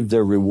received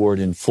their reward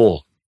in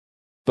full.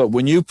 But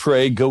when you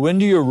pray, go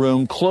into your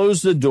room,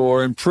 close the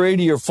door, and pray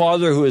to your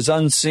Father who is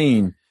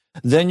unseen.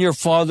 Then your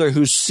Father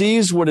who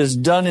sees what is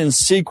done in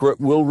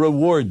secret will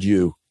reward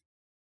you.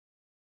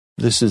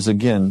 This is,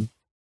 again,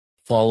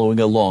 following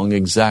along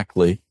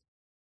exactly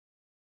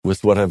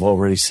with what I've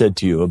already said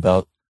to you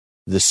about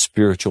this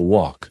spiritual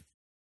walk.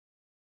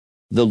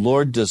 The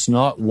Lord does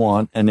not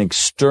want an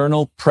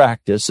external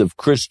practice of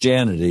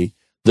Christianity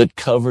that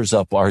covers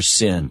up our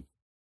sin.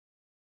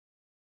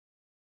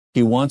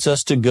 He wants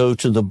us to go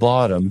to the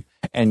bottom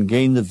and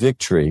gain the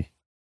victory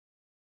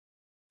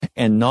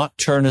and not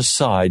turn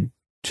aside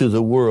to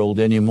the world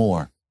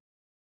anymore.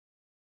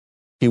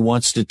 He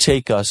wants to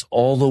take us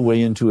all the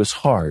way into his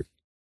heart.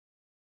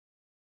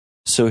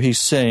 So he's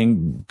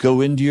saying,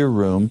 go into your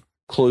room,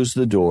 close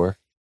the door,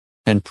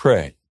 and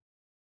pray.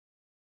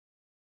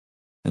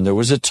 And there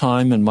was a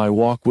time in my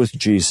walk with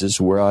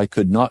Jesus where I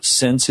could not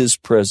sense his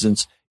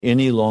presence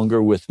any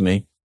longer with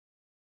me,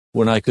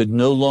 when I could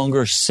no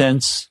longer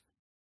sense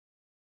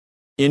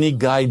any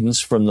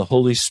guidance from the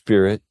Holy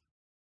Spirit.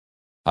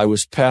 I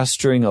was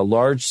pastoring a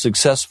large,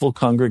 successful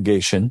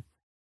congregation,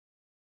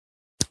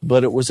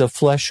 but it was a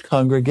flesh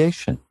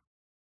congregation.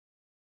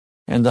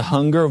 And the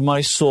hunger of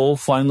my soul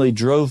finally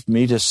drove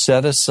me to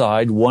set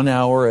aside 1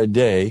 hour a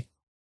day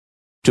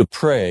to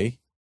pray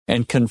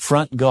and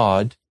confront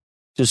God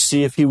to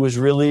see if he was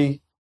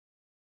really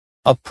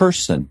a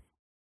person,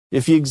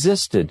 if he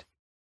existed.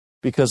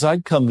 because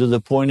I'd come to the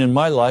point in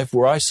my life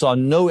where I saw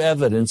no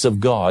evidence of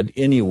God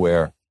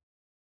anywhere.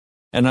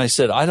 And I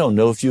said, I don't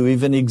know if you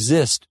even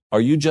exist.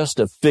 Are you just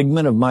a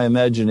figment of my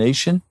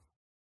imagination?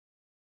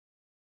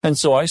 And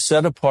so I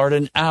set apart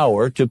an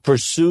hour to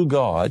pursue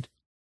God,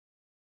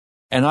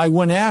 and I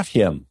went at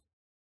him.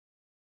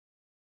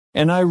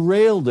 And I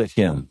railed at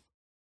him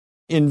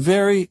in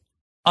very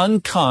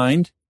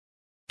unkind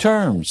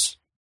terms,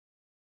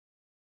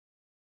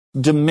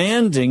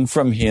 demanding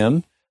from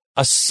him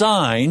a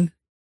sign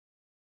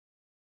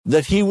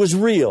that he was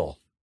real.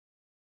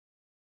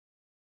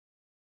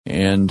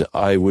 And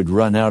I would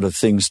run out of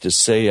things to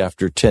say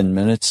after 10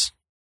 minutes.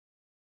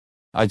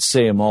 I'd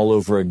say them all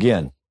over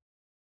again.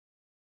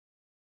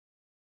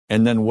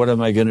 And then what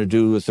am I going to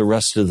do with the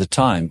rest of the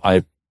time?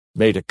 I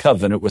made a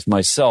covenant with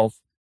myself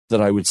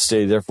that I would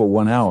stay there for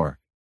 1 hour.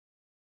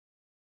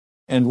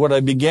 And what I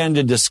began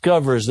to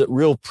discover is that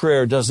real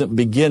prayer doesn't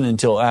begin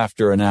until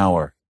after an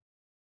hour.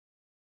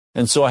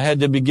 And so I had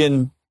to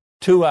begin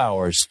 2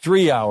 hours,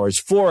 3 hours,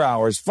 4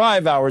 hours,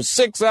 5 hours,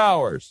 6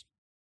 hours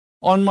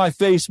on my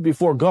face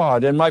before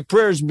God. And my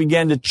prayers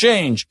began to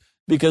change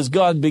because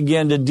God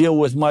began to deal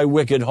with my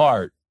wicked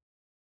heart.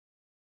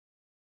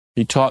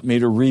 He taught me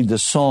to read the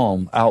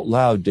psalm out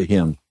loud to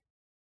him.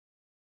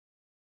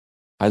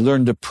 I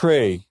learned to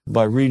pray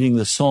by reading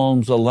the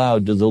Psalms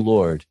aloud to the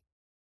Lord.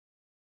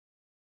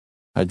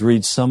 I'd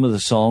read some of the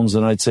Psalms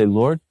and I'd say,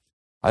 Lord,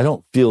 I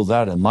don't feel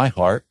that in my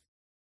heart.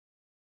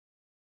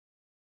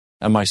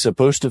 Am I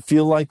supposed to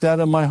feel like that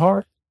in my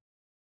heart?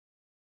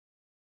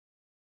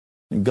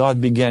 And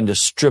God began to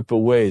strip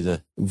away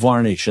the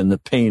varnish and the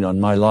paint on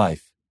my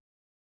life.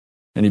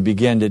 And he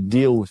began to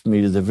deal with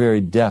me to the very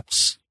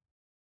depths.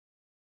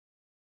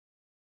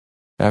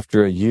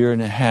 After 1.5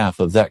 years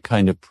of that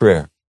kind of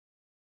prayer,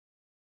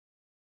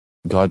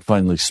 God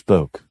finally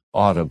spoke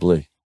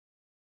audibly.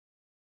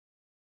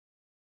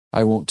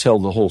 I won't tell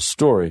the whole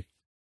story,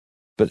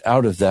 but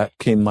out of that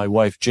came my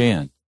wife,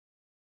 Jan,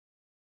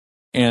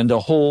 and a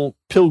whole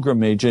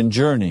pilgrimage and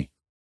journey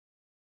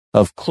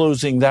of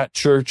closing that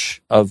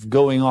church, of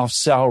going off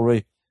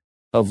salary,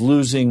 of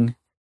losing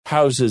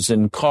houses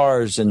and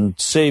cars and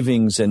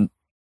savings and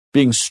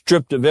being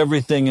stripped of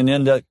everything and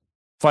end up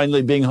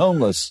finally being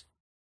homeless.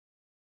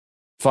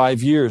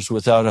 5 years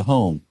without a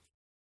home.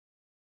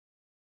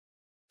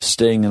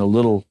 Staying in a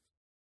little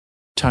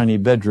tiny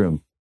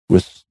bedroom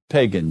with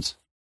pagans.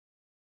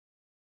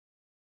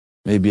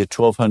 Maybe a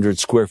 1,200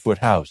 square foot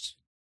house.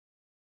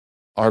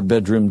 Our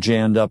bedroom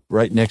jammed up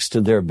right next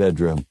to their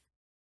bedroom.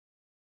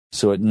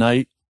 So at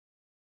night,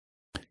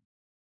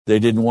 they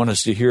didn't want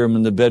us to hear them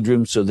in the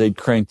bedroom, so they'd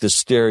crank the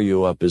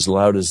stereo up as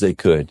loud as they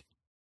could.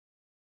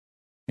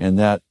 And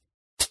that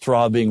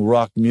throbbing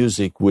rock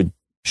music would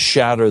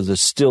shatter the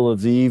still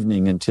of the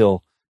evening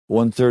until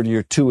 1:30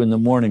 or 2 in the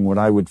morning when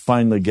I would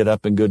finally get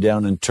up and go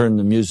down and turn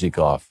the music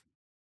off.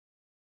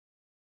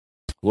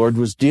 The Lord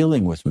was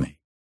dealing with me,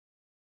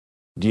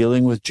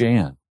 dealing with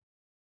Jan.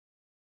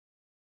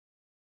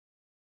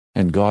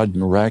 And God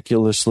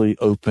miraculously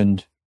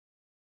opened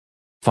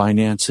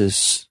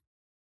finances,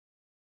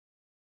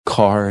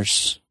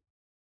 cars,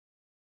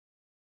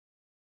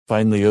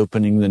 finally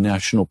opening the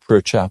National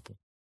Prayer Chapel,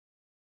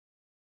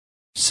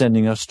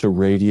 sending us to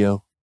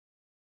radio,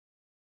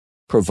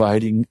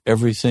 providing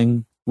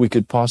everything we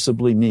could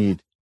possibly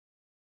need.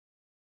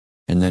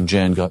 And then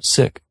Jan got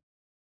sick.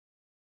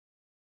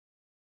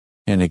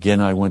 And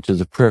again, I went to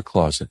the prayer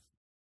closet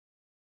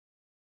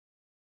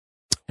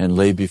and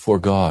lay before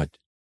God,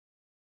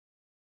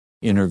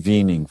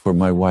 intervening for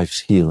my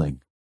wife's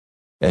healing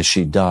as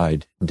she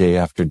died day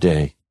after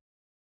day.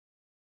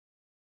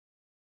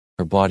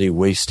 Her body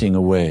wasting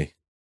away.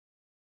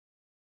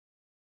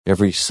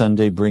 Every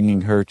Sunday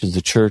bringing her to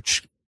the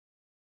church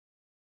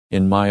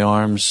in my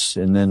arms,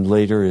 and then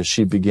later as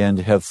she began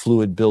to have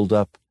fluid build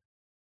up,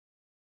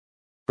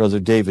 Brother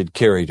David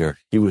carried her.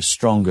 He was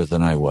stronger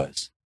than I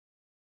was.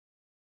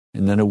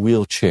 And then a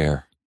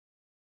wheelchair.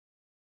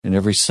 And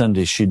every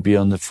Sunday she'd be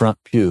on the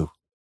front pew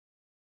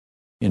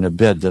in a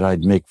bed that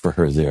I'd make for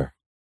her there.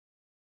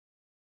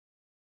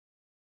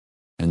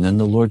 And then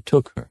the Lord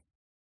took her.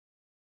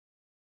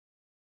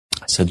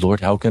 I said, Lord,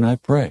 how can I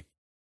pray?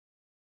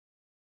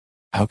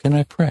 How can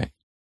I pray?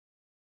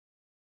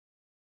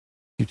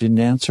 You didn't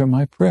answer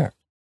my prayer.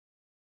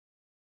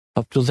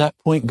 Up to that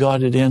point,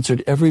 God had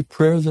answered every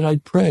prayer that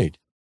I'd prayed.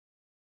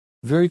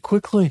 Very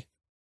quickly.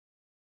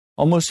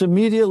 Almost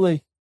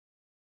immediately.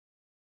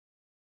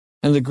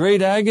 And the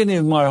great agony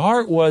of my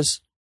heart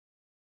was,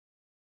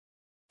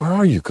 where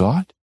are you,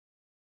 God?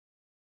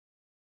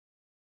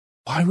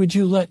 Why would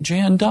you let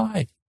Jan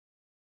die?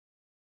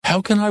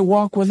 How can I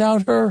walk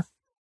without her?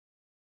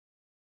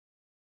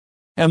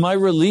 Am I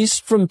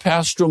released from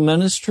pastoral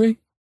ministry?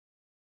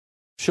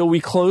 Shall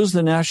we close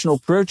the National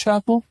Prayer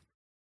Chapel?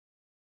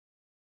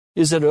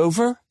 Is it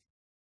over?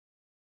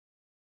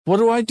 What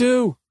do I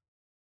do?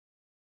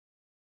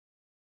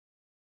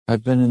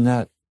 I've been in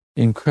that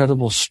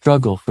incredible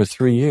struggle for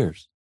 3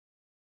 years.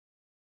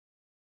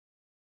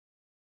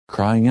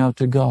 Crying out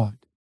to God.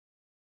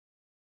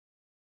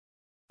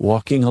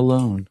 Walking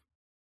alone.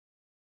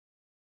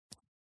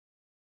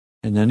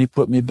 And then he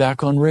put me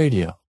back on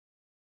radio.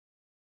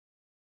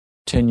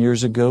 10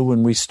 years ago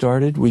when we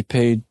started, we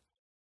paid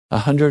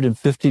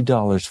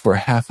 $150 for a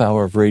half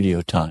hour of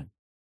radio time.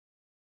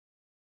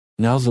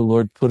 Now the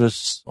Lord put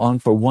us on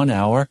for 1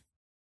 hour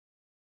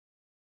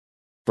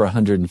for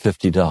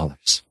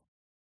 $150.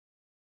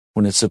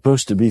 When it's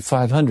supposed to be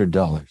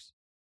 $500.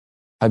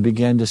 I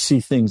began to see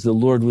things the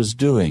Lord was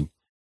doing.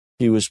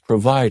 He was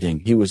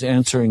providing. He was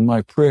answering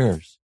my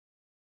prayers.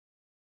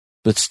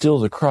 But still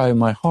the cry of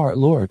my heart,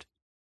 Lord,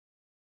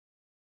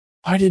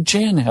 why did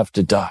Jan have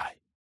to die?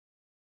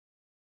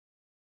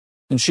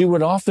 And she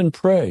would often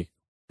pray,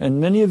 and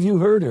many of you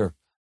heard her,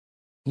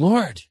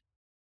 Lord,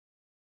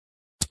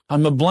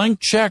 I'm a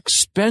blank check.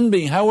 Spend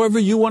me however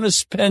you want to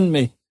spend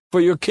me for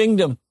your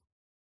kingdom.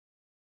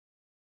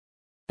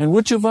 And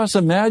which of us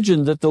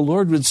imagined that the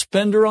Lord would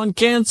spend her on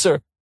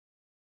cancer?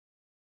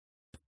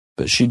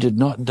 But she did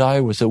not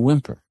die with a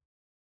whimper.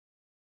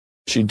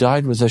 She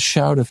died with a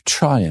shout of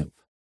triumph.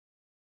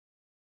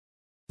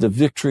 The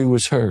victory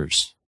was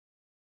hers.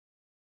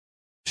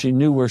 She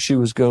knew where she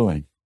was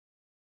going.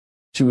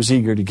 She was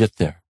eager to get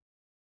there.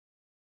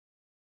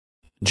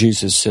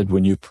 Jesus said,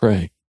 when you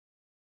pray,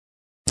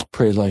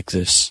 pray like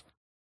this.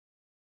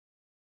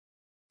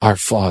 Our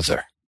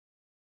Father.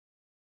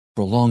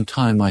 For a long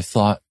time I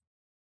thought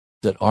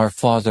that our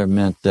Father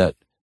meant that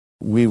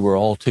we were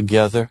all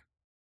together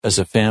as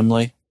a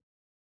family,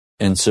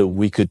 and so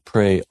we could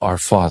pray our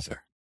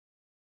Father.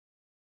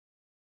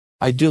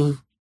 I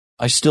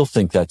still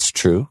think that's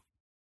true.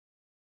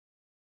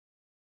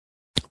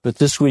 But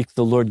this week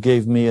the Lord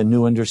gave me a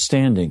new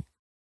understanding.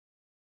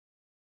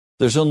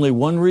 There's only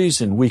one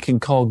reason we can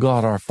call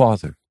God our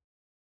Father,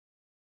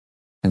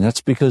 and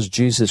that's because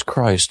Jesus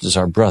Christ is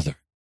our brother.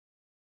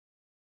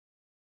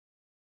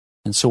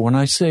 And so when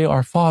I say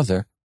our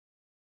Father,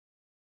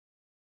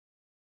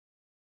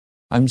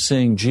 I'm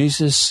saying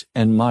Jesus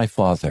and my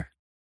Father.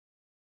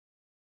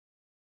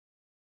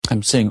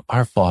 I'm saying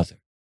our Father.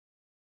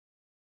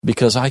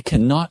 Because I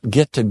cannot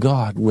get to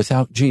God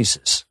without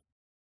Jesus.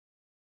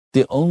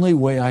 The only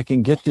way I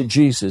can get to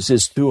Jesus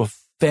is through a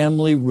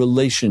family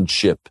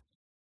relationship.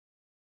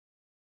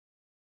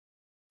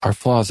 Our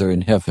Father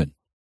in heaven,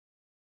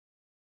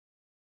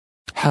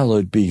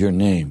 hallowed be your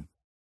name.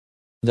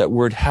 That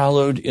word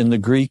hallowed in the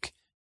Greek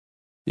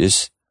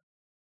is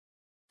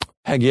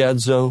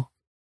hagiadzo.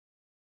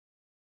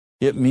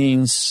 It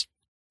means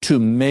to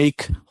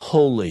make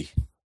holy.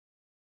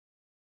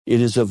 It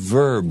is a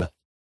verb.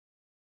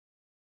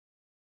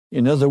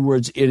 In other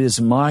words, it is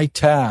my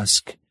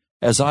task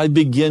as I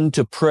begin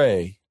to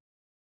pray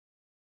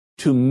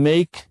to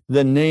make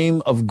the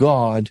name of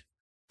God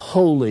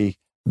holy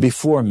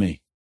before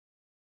me.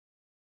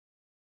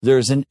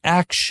 There's an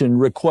action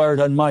required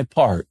on my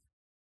part.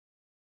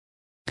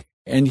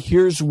 And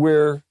here's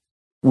where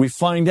we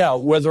find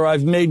out whether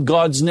I've made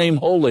God's name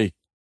holy.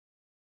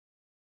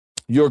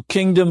 Your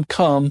kingdom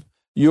come,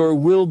 your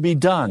will be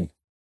done.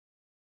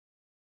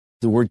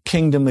 The word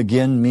kingdom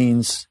again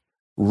means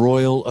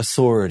royal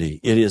authority.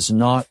 It is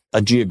not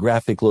a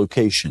geographic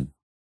location.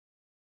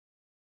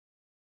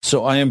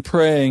 So I am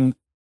praying,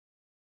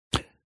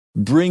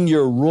 bring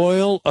your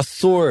royal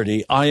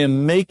authority. I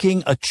am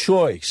making a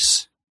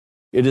choice.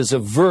 It is a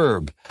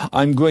verb.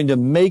 I'm going to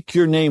make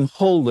your name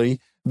holy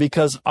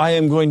because I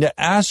am going to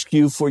ask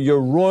you for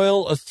your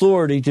royal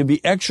authority to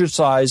be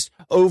exercised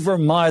over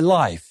my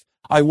life.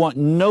 I want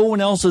no one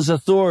else's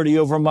authority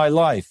over my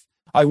life.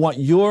 I want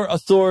your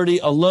authority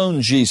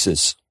alone,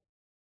 Jesus.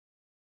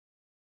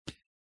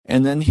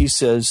 And then he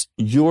says,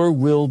 your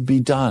will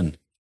be done.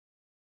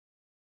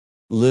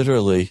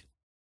 Literally,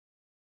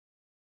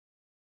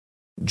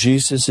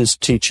 Jesus is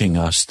teaching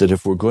us that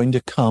if we're going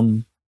to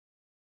come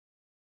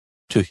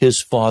to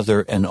his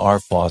Father and our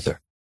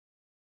Father,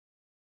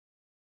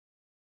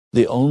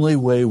 the only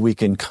way we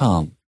can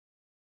come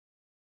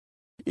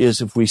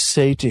is if we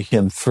say to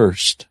him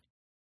first,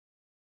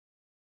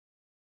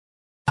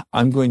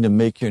 I'm going to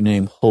make your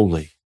name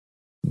holy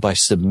by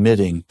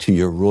submitting to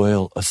your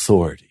royal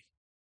authority.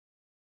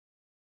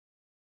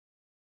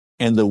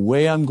 And the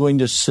way I'm going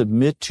to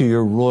submit to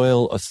your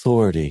royal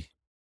authority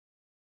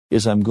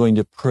is I'm going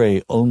to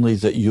pray only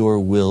that your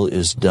will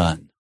is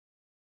done,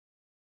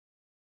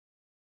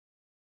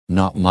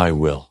 not my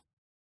will.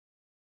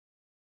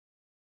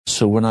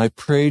 So when I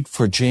prayed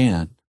for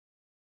Jan,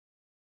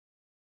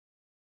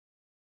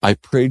 I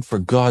prayed for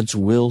God's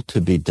will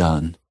to be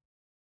done,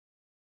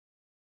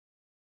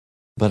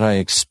 but I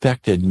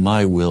expected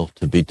my will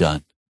to be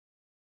done.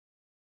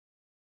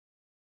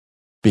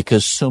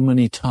 Because so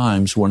many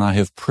times when I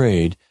have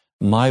prayed,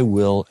 my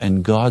will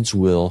and God's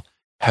will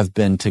have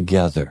been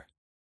together.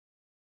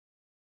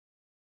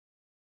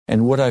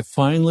 And what I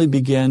finally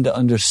began to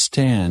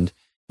understand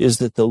is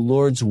that the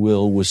Lord's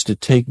will was to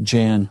take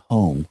Jan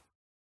home.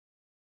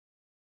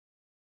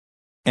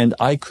 And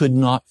I could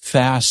not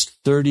fast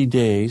 30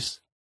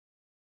 days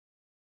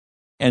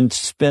and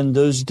spend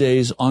those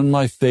days on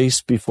my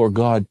face before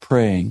God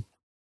praying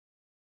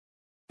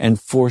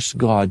and force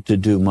God to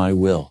do my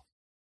will.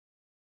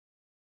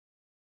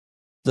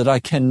 that I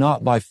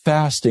cannot, by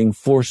fasting,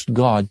 force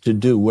God to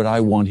do what I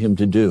want him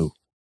to do,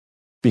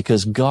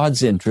 because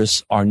God's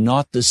interests are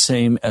not the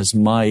same as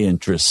my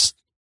interests.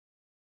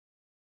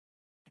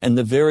 And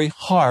the very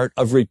heart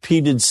of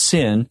repeated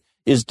sin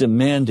is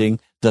demanding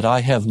that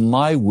I have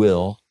my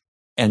will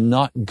and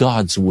not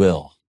God's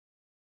will.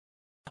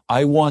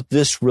 I want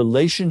this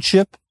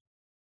relationship,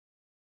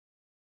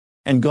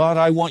 and God,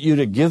 I want you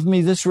to give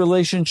me this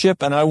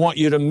relationship, and I want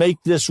you to make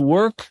this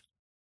work.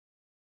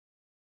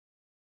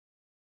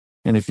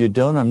 And if you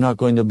don't, I'm not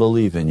going to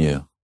believe in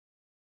you.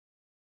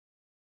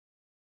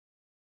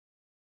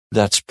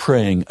 That's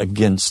praying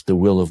against the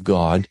will of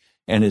God,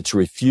 and it's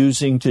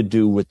refusing to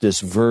do what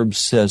this verb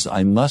says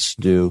I must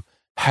do,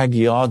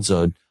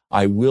 hagiadzod,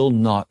 I will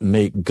not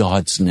make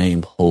God's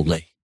name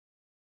holy.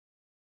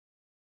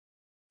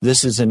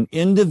 This is an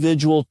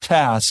individual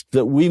task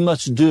that we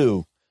must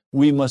do.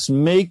 We must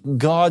make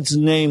God's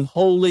name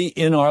holy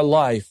in our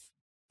life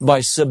by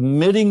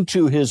submitting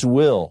to his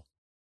will.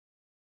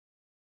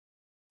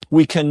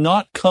 We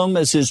cannot come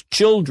as his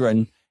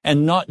children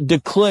and not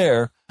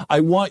declare, I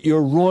want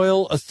your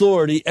royal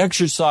authority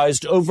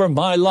exercised over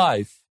my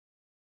life.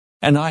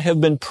 And I have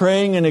been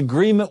praying in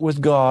agreement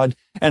with God,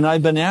 and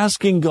I've been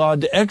asking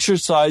God to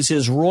exercise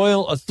his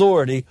royal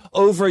authority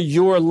over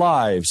your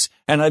lives.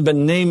 And I've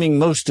been naming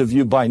most of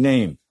you by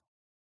name.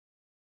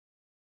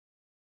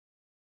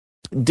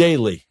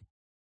 Daily.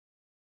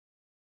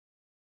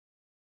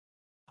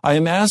 I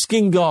am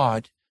asking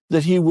God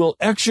that he will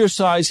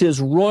exercise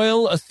his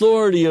royal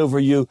authority over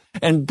you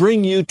and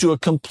bring you to a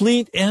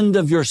complete end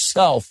of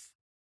yourself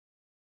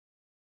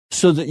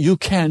so that you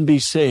can be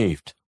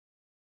saved.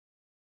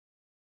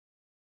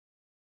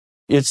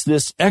 It's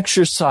this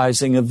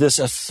exercising of this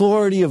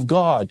authority of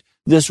God,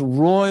 this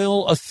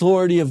royal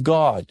authority of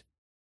God,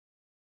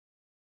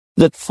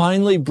 that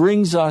finally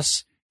brings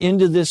us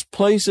into this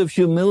place of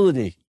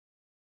humility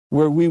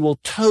where we will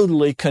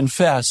totally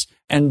confess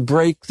and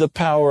break the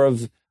power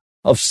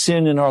of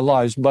sin in our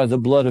lives by the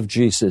blood of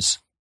Jesus.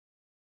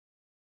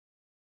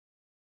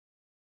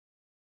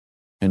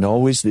 And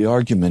always the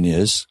argument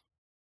is,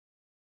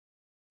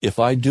 if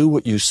I do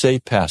what you say,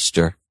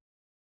 Pastor,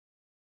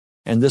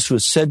 and this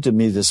was said to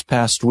me this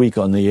past week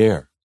on the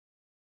air,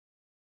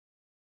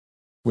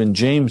 when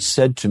James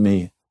said to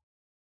me,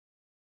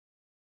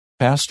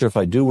 Pastor, if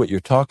I do what you're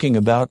talking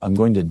about, I'm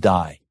going to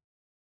die.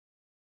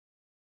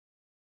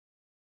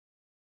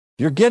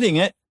 You're getting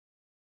it.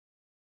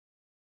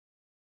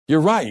 You're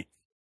right.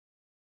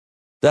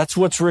 That's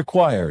what's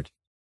required.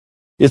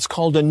 It's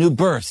called a new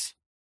birth.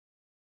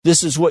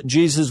 This is what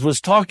Jesus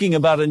was talking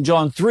about in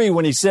John 3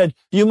 when he said,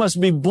 you must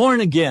be born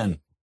again.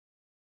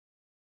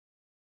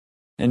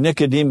 And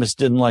Nicodemus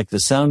didn't like the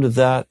sound of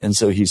that, and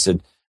so he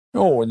said,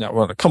 oh,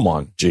 come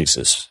on,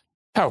 Jesus.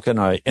 How can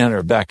I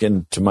enter back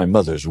into my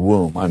mother's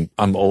womb?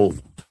 I'm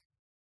old.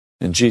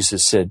 And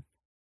Jesus said,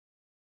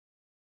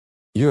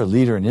 you're a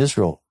leader in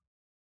Israel.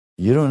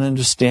 You don't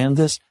understand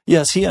this?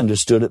 Yes, he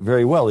understood it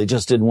very well. He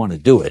just didn't want to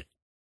do it.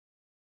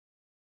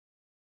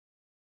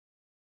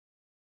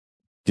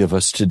 Give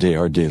us today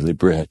our daily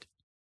bread.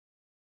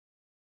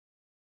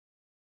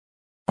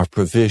 Our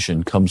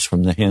provision comes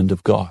from the hand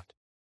of God.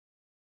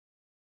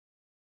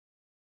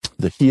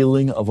 The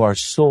healing of our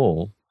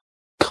soul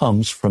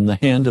comes from the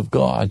hand of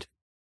God.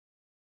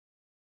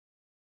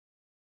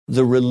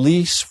 The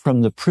release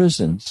from the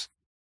prisons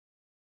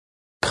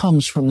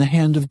comes from the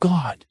hand of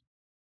God.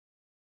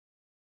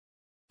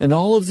 And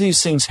all of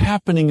these things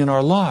happening in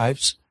our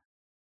lives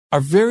are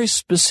very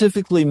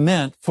specifically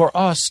meant for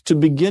us to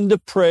begin to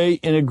pray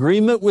in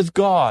agreement with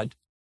God,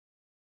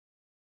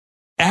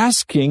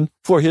 asking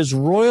for his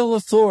royal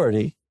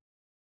authority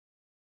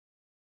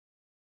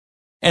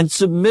and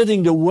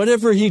submitting to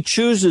whatever he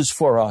chooses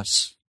for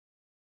us.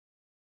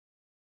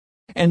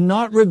 And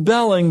not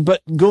rebelling,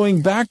 but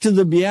going back to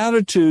the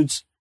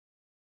Beatitudes,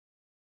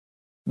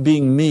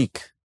 being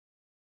meek,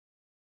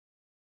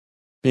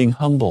 being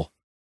humble,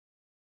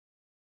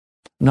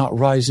 not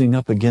rising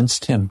up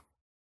against him,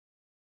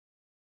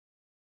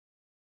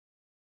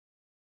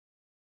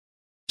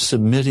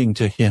 submitting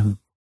to him.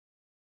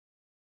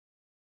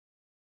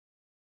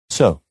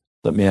 So,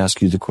 let me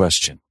ask you the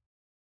question.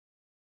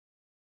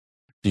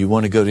 Do you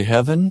want to go to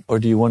heaven or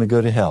do you want to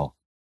go to hell?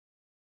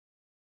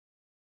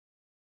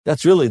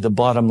 That's really the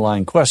bottom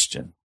line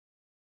question.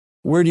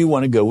 Where do you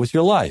want to go with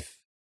your life?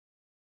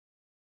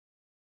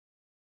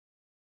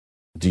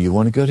 Do you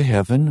want to go to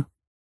heaven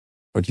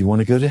or do you want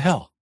to go to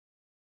hell?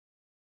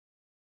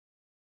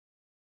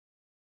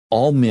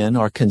 All men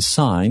are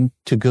consigned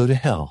to go to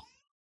hell.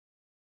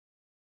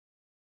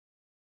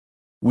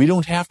 We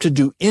don't have to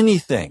do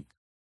anything,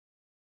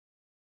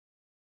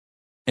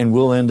 and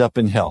we'll end up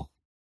in hell.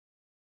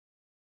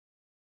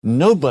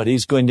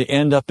 Nobody's going to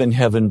end up in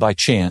heaven by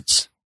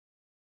chance.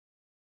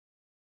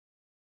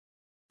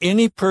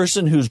 Any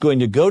person who's going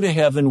to go to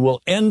heaven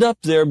will end up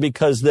there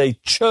because they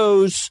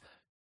chose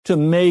to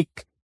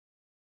make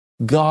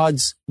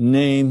God's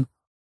name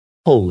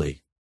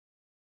holy.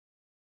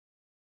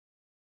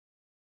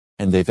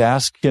 And they've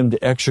asked him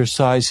to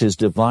exercise his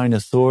divine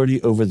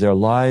authority over their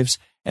lives,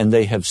 and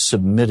they have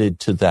submitted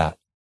to that.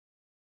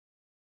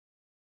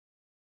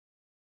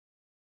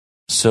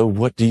 So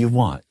what do you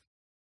want?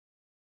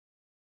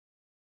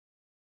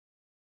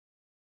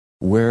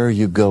 Where are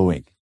you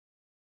going?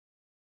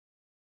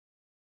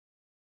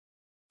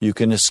 You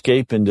can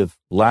escape into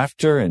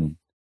laughter and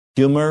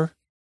humor,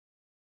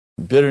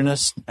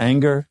 bitterness,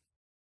 anger.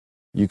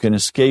 You can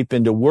escape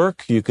into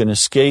work. You can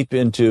escape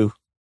into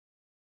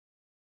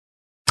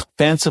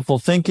fanciful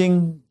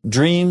thinking,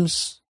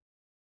 dreams.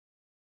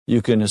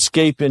 You can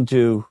escape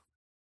into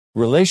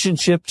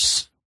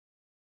relationships.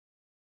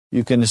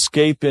 You can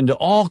escape into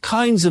all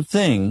kinds of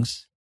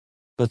things,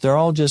 but they're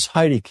all just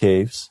hidey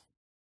caves.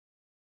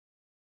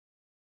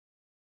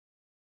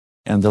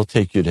 And they'll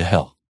take you to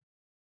hell.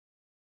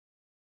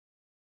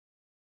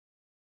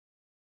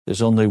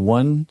 There's only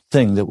one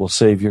thing that will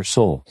save your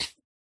soul,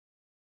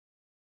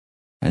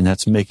 and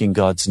that's making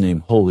God's name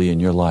holy in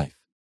your life.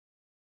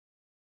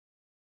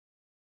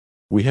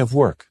 We have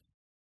work,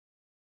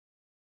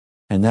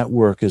 and that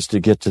work is to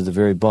get to the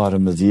very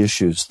bottom of the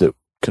issues that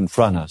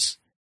confront us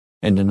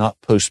and to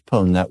not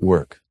postpone that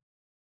work.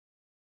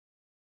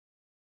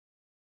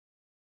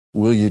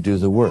 Will you do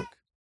the work?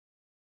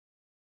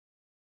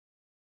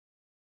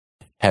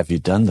 Have you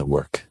done the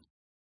work?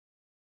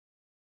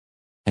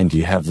 And do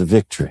you have the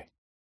victory?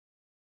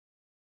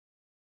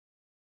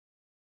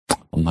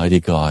 Almighty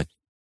God,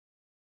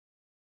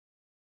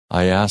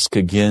 I ask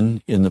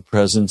again in the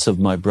presence of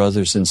my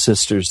brothers and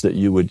sisters that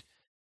you would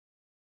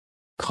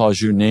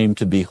cause your name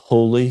to be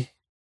holy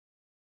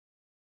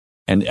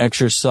and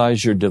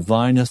exercise your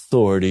divine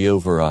authority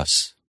over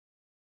us,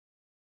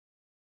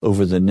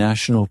 over the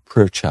National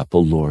Prayer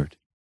Chapel, Lord.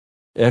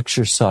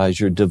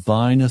 Exercise your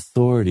divine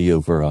authority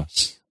over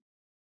us,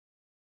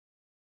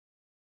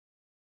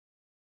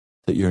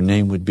 that your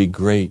name would be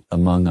great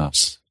among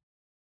us.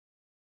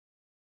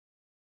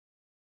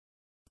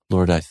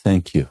 Lord, I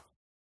thank you.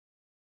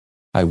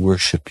 I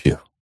worship you.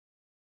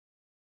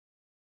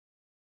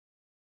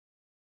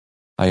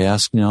 I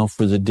ask now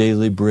for the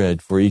daily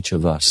bread for each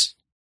of us.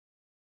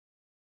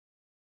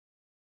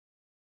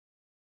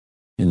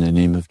 In the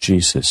name of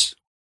Jesus.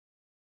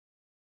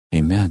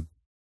 Amen.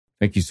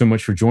 Thank you so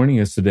much for joining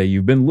us today.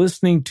 You've been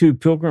listening to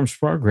Pilgrim's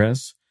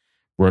Progress,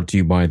 brought to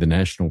you by the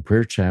National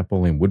Prayer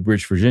Chapel in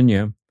Woodbridge,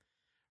 Virginia.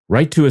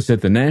 Write to us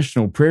at the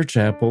National Prayer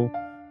Chapel,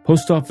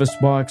 Post Office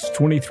Box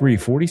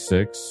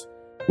 2346,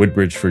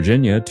 Woodbridge,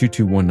 Virginia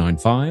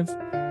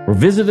 22195, or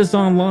visit us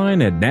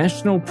online at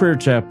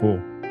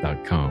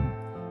nationalprayerchapel.com.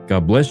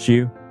 God bless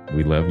you.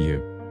 We love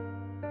you.